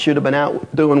rooftop. He should have been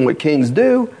out doing what kings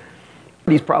do.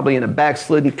 He's probably in a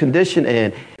backslidden condition,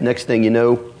 and next thing you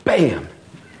know, bam,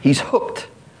 he's hooked.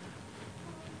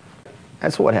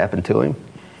 That's what happened to him.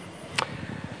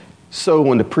 So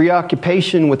when the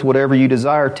preoccupation with whatever you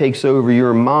desire takes over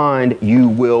your mind, you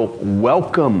will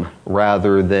welcome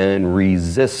rather than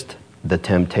resist the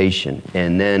temptation.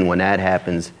 And then when that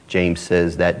happens, James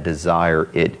says that desire,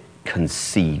 it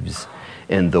conceives.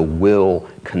 And the will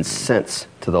consents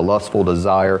to the lustful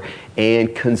desire,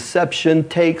 and conception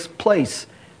takes place.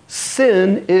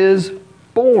 Sin is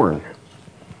born.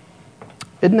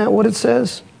 Isn't that what it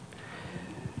says?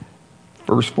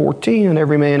 Verse 14, and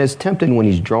every man is tempted when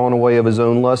he's drawn away of his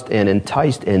own lust and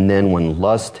enticed, and then when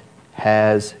lust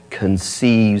has,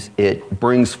 conceives, it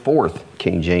brings forth,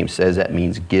 King James says. That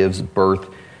means gives birth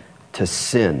to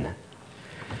sin.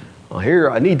 Well,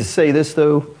 here, I need to say this,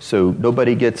 though, so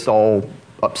nobody gets all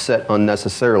upset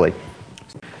unnecessarily.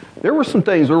 There were some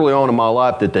things early on in my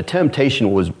life that the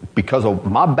temptation was, because of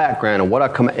my background and what I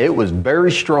come, it was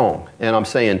very strong. And I'm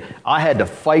saying I had to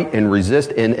fight and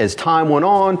resist. And as time went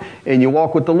on and you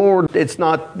walk with the Lord, it's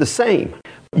not the same.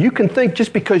 You can think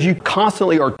just because you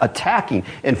constantly are attacking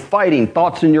and fighting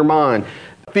thoughts in your mind,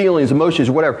 feelings, emotions,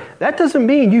 whatever, that doesn't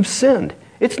mean you've sinned.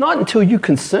 It's not until you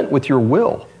consent with your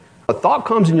will. A thought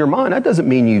comes in your mind, that doesn't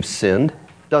mean you've sinned,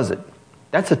 does it?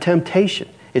 That's a temptation.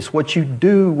 It's what you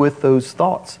do with those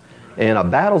thoughts. And a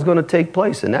battle's going to take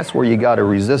place, and that's where you got to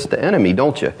resist the enemy,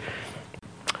 don't you?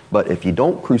 But if you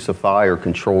don't crucify or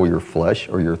control your flesh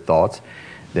or your thoughts,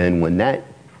 then when that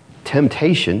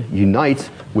temptation unites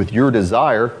with your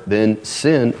desire, then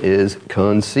sin is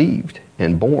conceived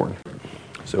and born.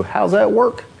 So how's that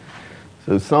work?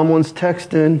 So someone's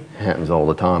texting, happens all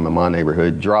the time in my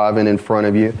neighborhood, driving in front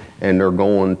of you, and they're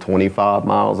going 25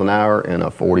 miles an hour in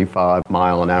a 45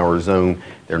 mile an hour zone.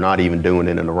 They're not even doing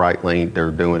it in the right lane,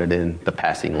 they're doing it in the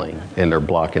passing lane, and they're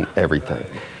blocking everything.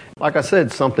 Like I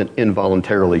said, something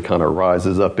involuntarily kind of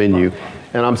rises up in you,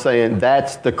 and I'm saying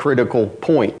that's the critical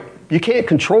point. You can't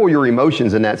control your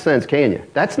emotions in that sense, can you?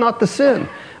 That's not the sin.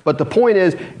 But the point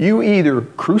is, you either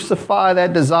crucify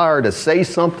that desire to say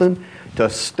something, to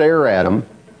stare at them,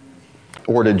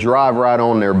 or to drive right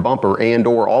on their bumper, and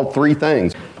or all three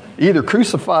things. Either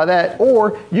crucify that,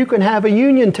 or you can have a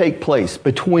union take place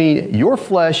between your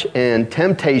flesh and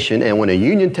temptation, and when a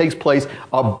union takes place,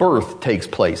 a birth takes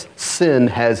place. Sin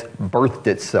has birthed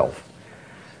itself.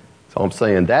 So I'm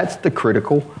saying that's the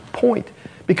critical point.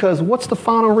 Because what's the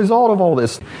final result of all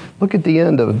this? Look at the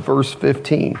end of verse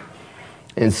 15.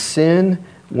 And sin,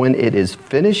 when it is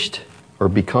finished, or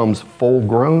becomes full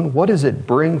grown, what does it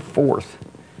bring forth?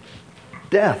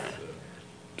 Death.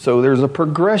 So there's a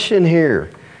progression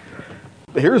here.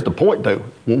 But here's the point, though.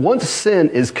 Once sin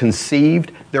is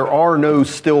conceived, there are no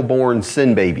stillborn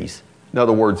sin babies. In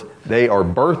other words, they are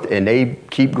birthed and they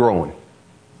keep growing.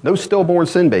 No stillborn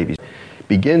sin babies.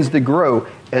 Begins to grow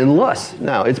unless,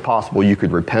 now it's possible you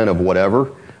could repent of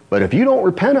whatever, but if you don't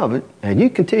repent of it and you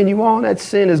continue on, that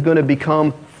sin is going to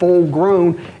become full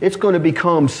grown. It's going to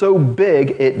become so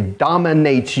big it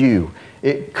dominates you.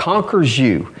 It conquers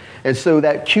you. And so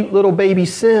that cute little baby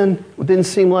sin didn't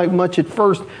seem like much at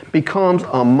first, becomes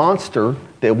a monster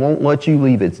that won't let you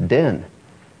leave its den.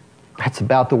 That's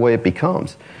about the way it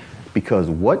becomes. Because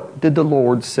what did the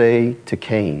Lord say to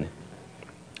Cain?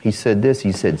 He said this,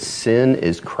 he said, sin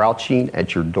is crouching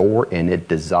at your door and it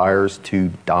desires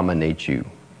to dominate you.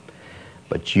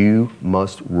 But you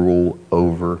must rule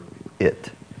over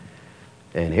it.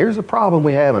 And here's a problem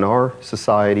we have in our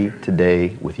society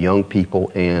today with young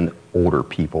people and older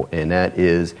people, and that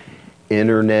is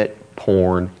internet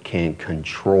porn can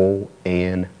control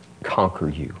and conquer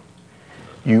you.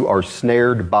 You are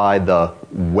snared by the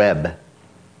web.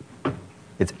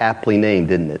 It's aptly named,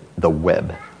 isn't it? The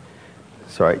web.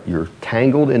 That's right. You're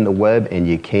tangled in the web and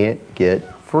you can't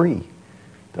get free.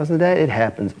 Doesn't that? It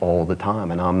happens all the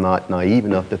time. And I'm not naive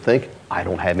enough to think I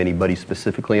don't have anybody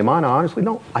specifically in mind. I honestly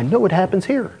don't. I know it happens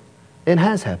here and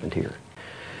has happened here.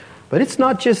 But it's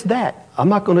not just that. I'm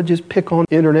not going to just pick on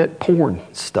internet porn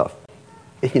stuff.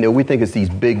 You know, we think it's these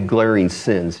big glaring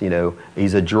sins. You know,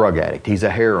 he's a drug addict. He's a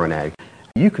heroin addict.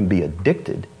 You can be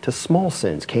addicted to small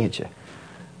sins, can't you?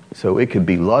 So it could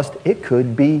be lust. It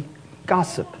could be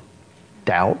gossip,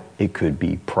 doubt. It could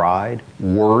be pride,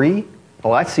 worry.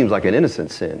 Oh, that seems like an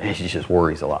innocent sin. He just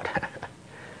worries a lot.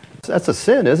 That's a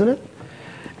sin, isn't it?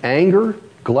 Anger,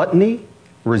 gluttony,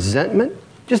 resentment.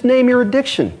 Just name your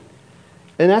addiction.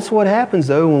 And that's what happens,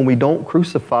 though, when we don't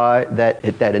crucify that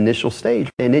at that initial stage.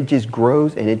 And it just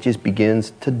grows and it just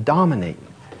begins to dominate.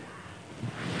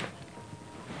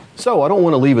 So I don't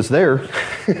want to leave us there.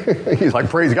 He's like,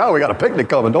 praise God, we got a picnic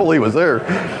coming. Don't leave us there.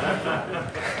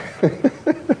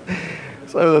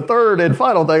 So the third and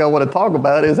final thing I want to talk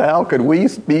about is how could we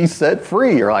be set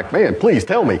free? You're like, man, please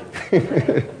tell me.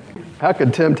 How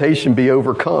can temptation be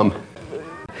overcome?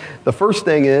 The first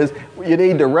thing is you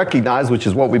need to recognize, which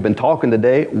is what we've been talking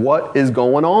today, what is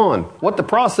going on, what the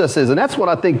process is. And that's what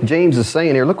I think James is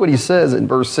saying here. Look what he says in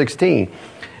verse 16.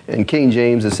 In King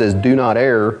James, it says, do not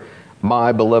err,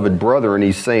 my beloved brother. And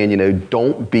he's saying,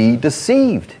 don't be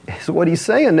deceived, is what he's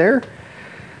saying there.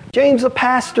 James, a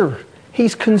pastor,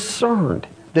 he's concerned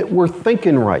that we're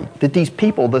thinking right, that these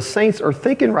people, the saints, are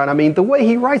thinking right. I mean, the way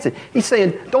he writes it, he's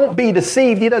saying, don't be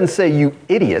deceived. He doesn't say, you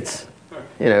idiots,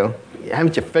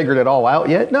 haven't you figured it all out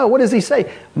yet? No, what does he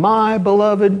say? My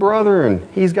beloved brethren.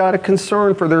 He's got a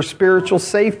concern for their spiritual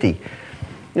safety.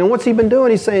 You know, what's he been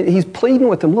doing? He's saying, he's pleading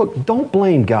with them, look, don't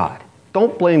blame God.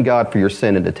 Don't blame God for your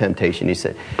sin and the temptation. He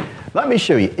said, let me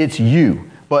show you, it's you.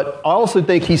 But I also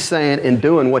think he's saying, in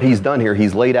doing what he's done here,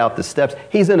 he's laid out the steps.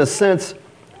 He's, in a sense,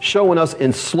 showing us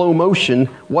in slow motion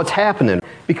what's happening.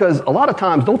 Because a lot of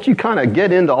times, don't you kind of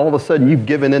get into all of a sudden you've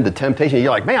given into temptation.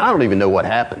 You're like, man, I don't even know what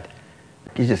happened.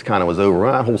 He just kind of was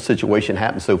overrun. That whole situation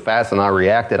happened so fast and I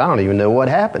reacted. I don't even know what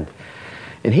happened.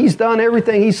 And he's done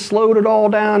everything. He's slowed it all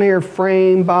down here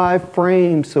frame by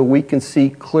frame so we can see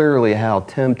clearly how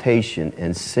temptation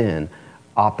and sin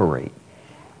operate.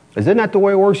 Isn't that the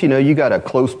way it works? You know, you got a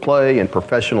close play in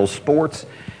professional sports,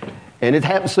 and it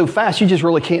happens so fast you just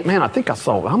really can't, man, I think I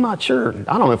saw it. I'm not sure.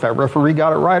 I don't know if that referee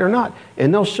got it right or not.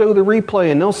 And they'll show the replay,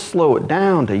 and they'll slow it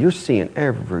down till you're seeing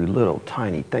every little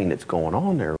tiny thing that's going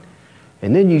on there.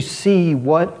 And then you see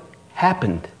what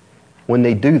happened when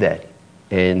they do that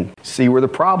and see where the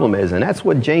problem is. And that's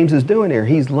what James is doing here.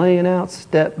 He's laying out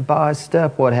step by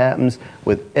step what happens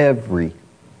with every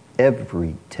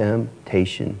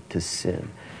temptation to sin.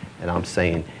 And I'm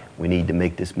saying we need to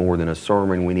make this more than a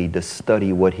sermon. We need to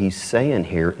study what he's saying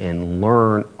here and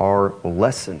learn our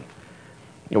lesson.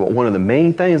 You know, one of the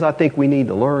main things I think we need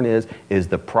to learn is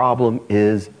the problem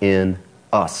is in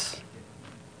us.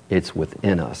 It's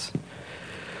within us.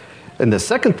 And the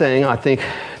second thing I think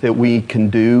that we can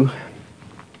do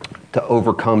to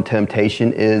overcome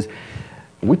temptation is,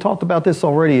 we talked about this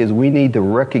already, is we need to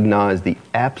recognize the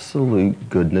absolute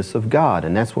goodness of God.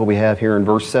 And that's what we have here in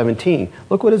verse 17.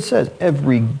 Look what it says.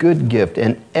 Every good gift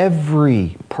and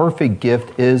every perfect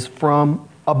gift is from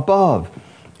above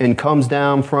and comes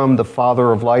down from the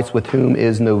Father of lights, with whom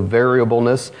is no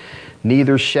variableness,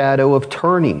 neither shadow of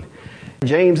turning.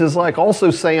 James is like also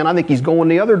saying, I think he's going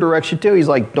the other direction too. He's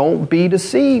like, don't be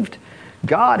deceived.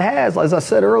 God has, as I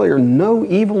said earlier, no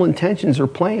evil intentions or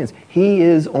plans. He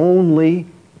is only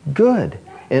good.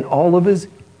 And all of his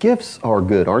gifts are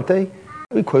good, aren't they?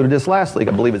 We quoted this last week.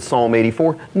 I believe it's Psalm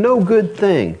 84. No good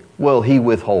thing will he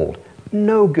withhold.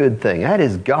 No good thing. That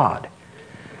is God.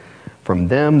 From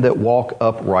them that walk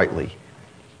uprightly.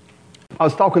 I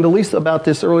was talking to Lisa about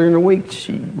this earlier in the week.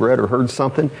 She read or heard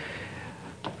something.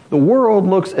 The world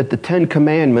looks at the 10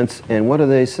 Commandments and what do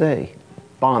they say?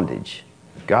 Bondage.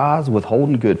 God's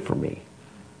withholding good for me.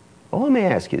 Well, let me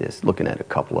ask you this, looking at a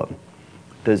couple of them.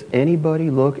 Does anybody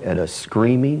look at a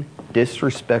screaming,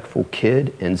 disrespectful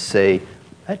kid and say,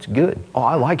 that's good? Oh,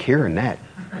 I like hearing that.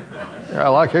 I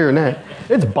like hearing that.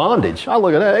 It's bondage. I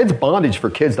look at that. It's bondage for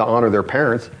kids to honor their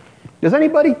parents. Does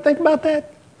anybody think about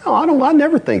that? No, I don't. I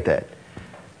never think that.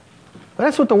 But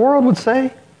that's what the world would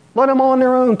say. Let them on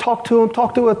their own. Talk to them.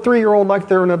 Talk to a 3-year-old like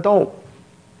they're an adult.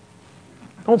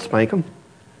 Don't spank them.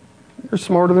 You're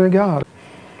smarter than God.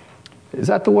 Is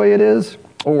that the way it is?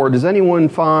 Or does anyone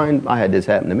find, I had this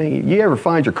happen to me, you ever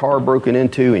find your car broken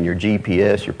into and your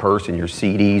GPS, your purse, and your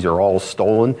CDs are all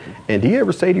stolen? And do you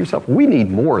ever say to yourself, we need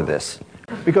more of this?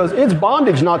 Because it's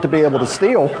bondage not to be able to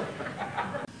steal.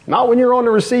 Not when you're on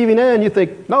the receiving end, you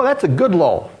think, no, that's a good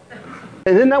law.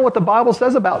 And isn't that what the Bible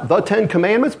says about the 10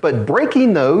 Commandments? But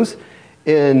breaking those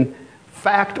in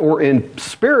fact or in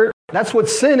spirit, that's what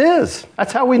sin is.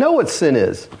 That's how we know what sin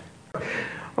is.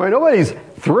 I mean, nobody's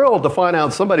thrilled to find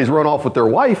out somebody's run off with their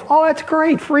wife. Oh, that's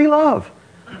great, free love.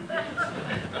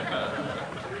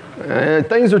 And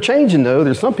things are changing, though.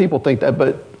 There's some people think that,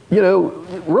 but, you know,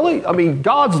 really, I mean,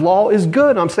 God's law is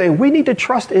good. I'm saying we need to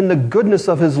trust in the goodness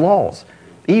of his laws,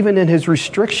 even in his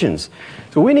restrictions.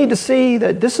 So we need to see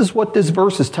that this is what this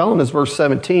verse is telling us, verse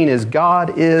 17, is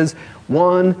God is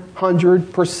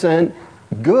 100%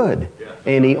 good.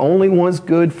 And he only wants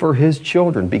good for his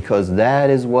children, because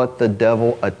that is what the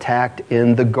devil attacked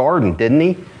in the garden, didn't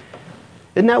he?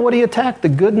 Isn't that what he attacked? The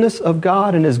goodness of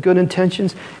God and his good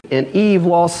intentions? And Eve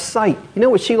lost sight. You know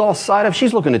what she lost sight of?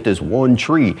 She's looking at this one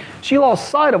tree. She lost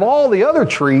sight of all the other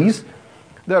trees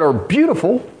that are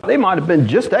beautiful. They might have been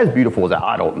just as beautiful as that.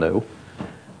 I don't know.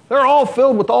 They're all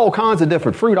filled with all kinds of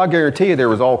different fruit. I guarantee you there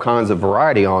was all kinds of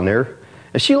variety on there.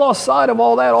 And she lost sight of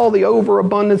all that, all the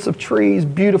overabundance of trees,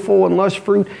 beautiful and lush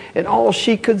fruit. And all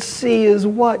she could see is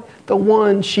what? The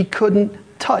one she couldn't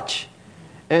touch.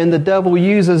 And the devil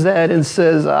uses that and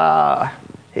says,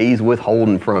 he's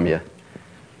withholding from you.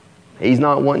 He's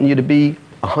not wanting you to be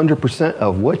 100%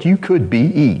 of what you could be,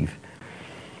 Eve.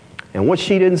 And what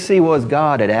she didn't see was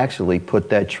God had actually put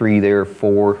that tree there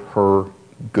for her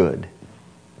good.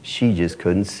 She just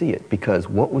couldn't see it, because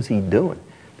what was he doing?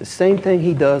 The same thing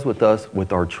he does with us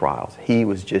with our trials. He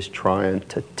was just trying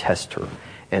to test her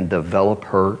and develop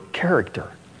her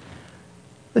character.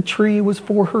 The tree was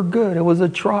for her good. It was a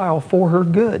trial for her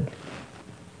good.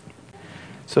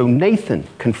 So Nathan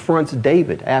confronts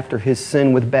David after his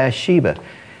sin with Bathsheba.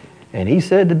 And he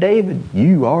said to David,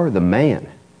 you are the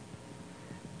man.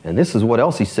 And this is what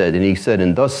else he said. And he said,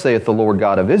 and thus saith the Lord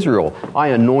God of Israel, I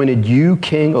anointed you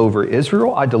king over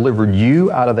Israel. I delivered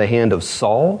you out of the hand of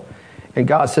Saul. And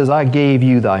God says, I gave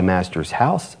you thy master's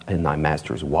house and thy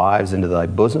master's wives into thy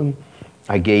bosom.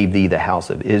 I gave thee the house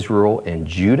of Israel and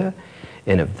Judah.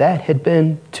 And if that had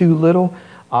been too little,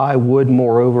 I would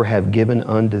moreover have given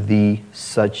unto thee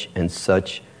such and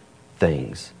such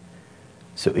things.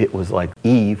 So it was like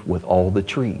Eve with all the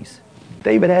trees.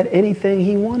 David had anything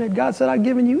he wanted. God said, I've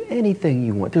given you anything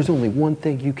you want. There's only one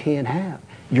thing you can't have.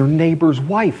 Your neighbor's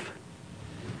wife.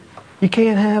 You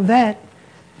can't have that.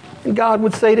 And God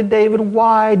would say to David,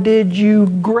 why did you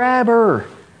grab her?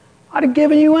 I'd have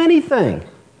given you anything.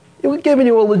 It would have given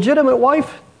you a legitimate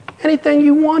wife. Anything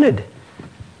you wanted.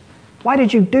 Why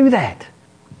did you do that?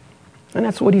 And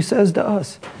that's what he says to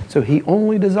us. So he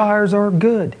only desires our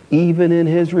good, even in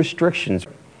his restrictions.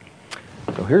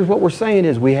 So here's what we're saying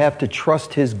is we have to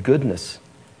trust his goodness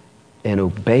and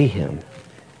obey him.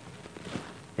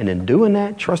 And in doing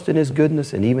that, trusting his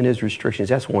goodness and even his restrictions,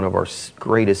 that's one of our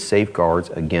greatest safeguards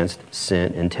against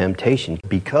sin and temptation.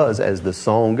 Because as the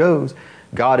song goes,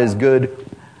 God is good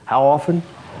how often?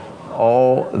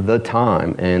 All the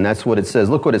time. And that's what it says.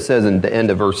 Look what it says in the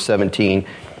end of verse 17.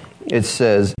 It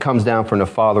says, comes down from the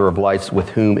Father of lights, with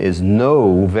whom is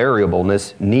no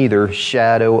variableness, neither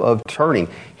shadow of turning.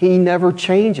 He never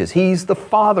changes. He's the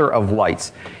Father of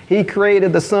lights. He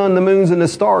created the sun, the moons, and the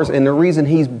stars. And the reason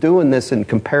he's doing this and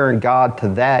comparing God to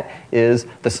that is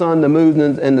the sun, the moon,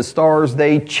 and the stars,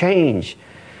 they change.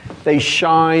 They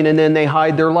shine and then they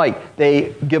hide their light.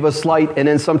 They give us light and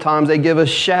then sometimes they give us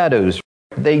shadows.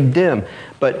 They dim.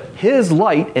 But his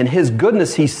light and his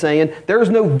goodness, he's saying, there's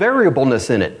no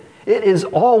variableness in it. It is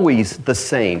always the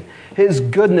same. His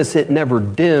goodness, it never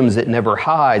dims, it never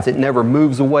hides, it never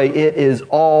moves away. It is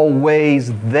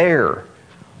always there.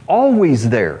 Always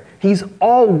there. He's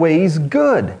always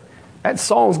good. That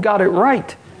song's got it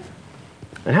right.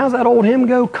 And how's that old hymn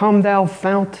go? Come thou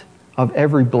fount of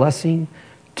every blessing,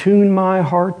 tune my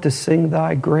heart to sing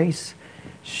thy grace.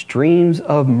 Streams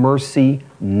of mercy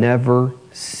never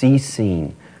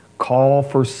ceasing, call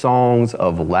for songs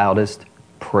of loudest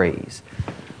praise.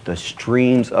 The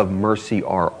streams of mercy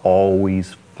are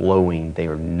always flowing. They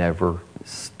are never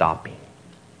stopping.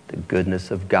 The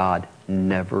goodness of God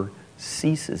never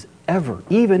ceases, ever,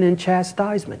 even in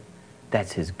chastisement.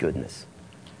 That's his goodness.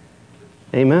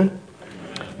 Amen?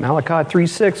 Malachi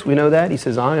 3:6, we know that. He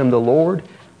says, I am the Lord,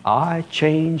 I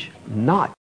change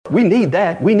not. We need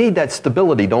that. We need that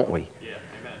stability, don't we? Yeah,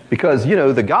 amen. Because,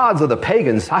 the gods of the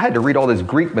pagans, I had to read all this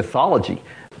Greek mythology.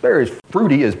 They're as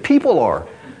fruity as people are.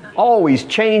 Always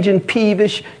changing,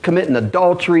 peevish, committing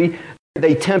adultery.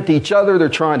 They tempt each other. They're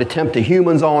trying to tempt the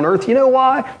humans on earth. You know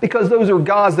why? Because those are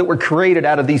gods that were created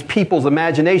out of these people's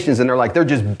imaginations, and they're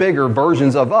just bigger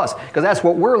versions of us, because that's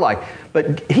what we're like.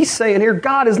 But he's saying here,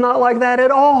 God is not like that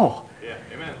at all. Yeah,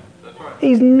 amen. That's right.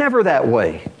 He's never that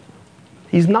way.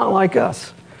 He's not like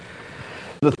us.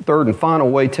 The third and final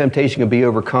way temptation can be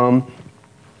overcome,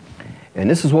 and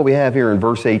this is what we have here in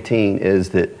verse 18, is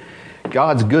that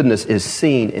God's goodness is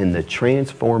seen in the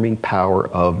transforming power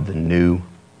of the new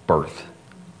birth.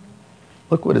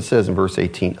 Look what it says in verse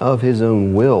 18. Of his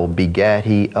own will begat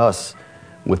he us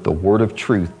with the word of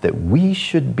truth, that we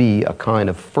should be a kind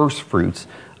of first fruits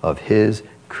of his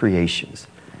creations.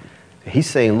 He's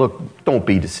saying, look, don't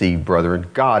be deceived, brethren.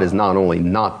 God is not only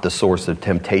not the source of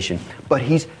temptation, but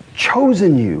he's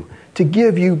chosen you to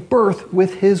give you birth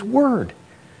with his word.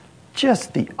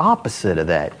 Just the opposite of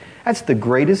that. That's the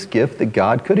greatest gift that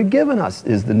God could have given us,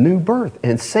 is the new birth.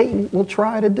 And Satan will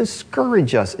try to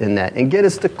discourage us in that and get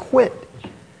us to quit.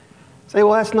 Say,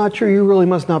 well, that's not true. You really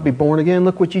must not be born again.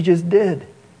 Look what you just did.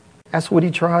 That's what he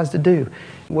tries to do.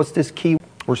 What's this key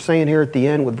we're saying here at the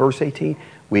end with verse 18?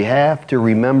 We have to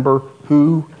remember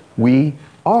who we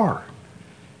are.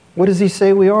 What does he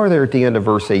say we are there at the end of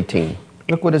verse 18?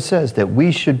 Look what it says, that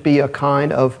we should be a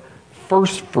kind of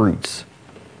first fruits.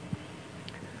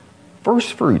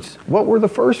 First fruits. What were the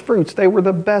first fruits? They were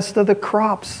the best of the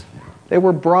crops. They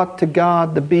were brought to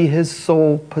God to be his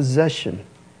sole possession.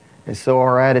 And so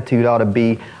our attitude ought to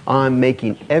be, I'm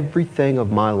making everything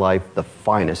of my life the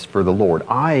finest for the Lord.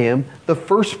 I am the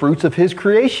first fruits of his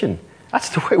creation. That's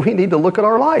the way we need to look at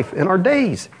our life and our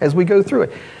days as we go through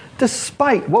it.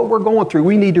 Despite what we're going through,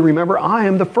 we need to remember, I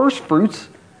am the first fruits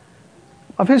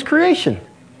of his creation.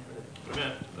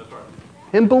 Amen. That's right.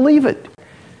 And believe it.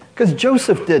 Because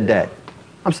Joseph did that.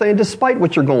 I'm saying despite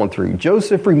what you're going through,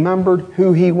 Joseph remembered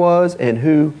who he was and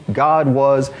who God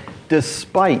was,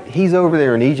 despite he's over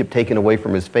there in Egypt taken away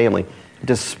from his family,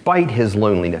 despite his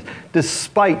loneliness,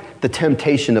 despite the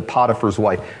temptation of Potiphar's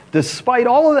wife, despite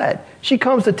all of that, she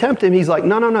comes to tempt him. He's like,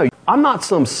 no, I'm not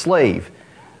some slave,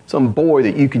 some boy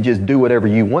that you can just do whatever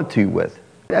you want to with.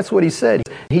 That's what he said.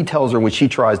 He tells her when she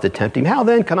tries to tempt him, how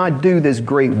then can I do this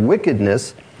great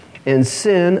wickedness and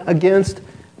sin against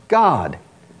God?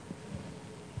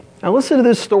 Now listen to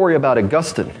this story about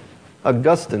Augustine.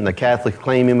 Augustine, the Catholics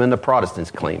claim him and the Protestants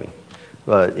claim him.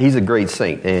 But he's a great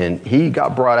saint, and he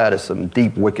got brought out of some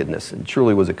deep wickedness and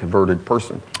truly was a converted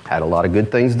person. Had a lot of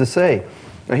good things to say.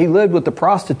 Now, he lived with the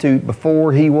prostitute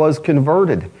before he was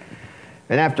converted.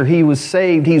 And after he was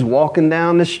saved, he's walking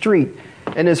down the street,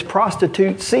 and this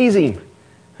prostitute sees him.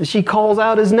 And she calls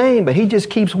out his name, but he just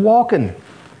keeps walking.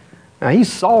 Now, he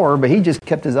saw her, but he just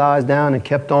kept his eyes down and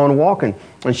kept on walking.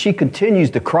 And she continues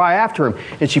to cry after him.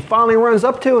 And she finally runs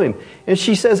up to him, and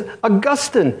she says,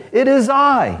 Augustine, it is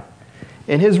I.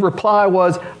 And his reply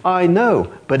was, I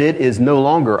know, but it is no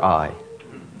longer I.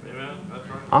 Amen. That's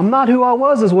right. I'm not who I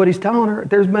was, is what he's telling her.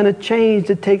 There's been a change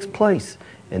that takes place.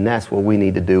 And that's what we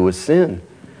need to do with sin.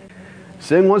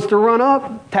 Sin wants to run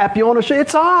up, tap you on the shoulder.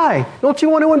 It's I. Don't you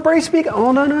want to embrace me?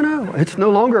 Oh, no. It's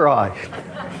no longer I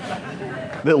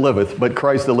that liveth, but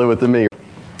Christ that liveth in me.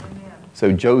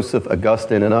 So Joseph,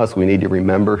 Augustine, and us, we need to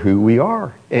remember who we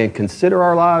are and consider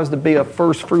our lives to be a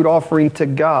first fruit offering to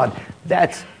God.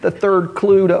 That's the third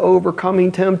clue to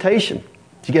overcoming temptation.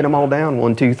 Did you get them all down?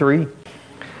 1, 2, 3.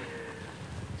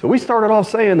 So we started off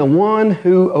saying the one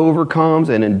who overcomes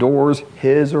and endures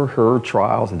his or her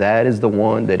trials, that is the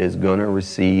one that is going to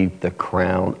receive the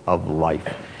crown of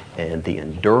life. And the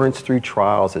endurance through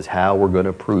trials is how we're going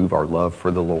to prove our love for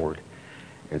the Lord.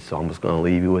 And so I'm just going to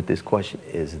leave you with this question.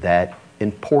 Is that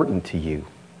important to you?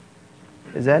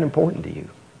 Is that important to you?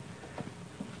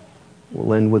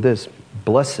 We'll end with this.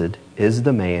 Blessed is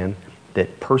the man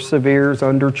that perseveres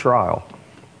under trial.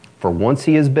 For once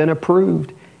he has been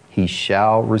approved, he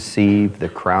shall receive the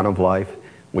crown of life,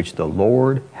 which the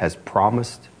Lord has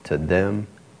promised to them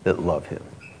that love him.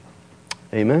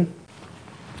 Amen.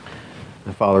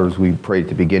 And Father, as we prayed at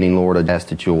the beginning, Lord, I ask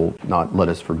that you'll not let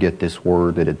us forget this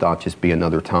word, that it not just be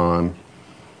another time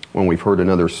when we've heard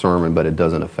another sermon, but it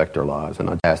doesn't affect our lives. And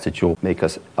I ask that you'll make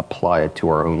us apply it to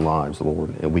our own lives,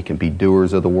 Lord, and we can be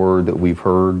doers of the word that we've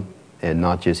heard and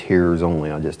not just hearers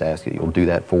only. I just ask that you'll do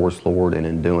that for us, Lord, and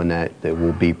in doing that, that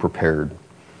we'll be prepared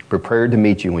to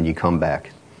meet you when you come back.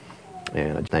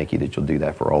 And I thank you that you'll do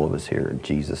that for all of us here in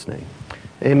Jesus' name.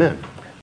 Amen.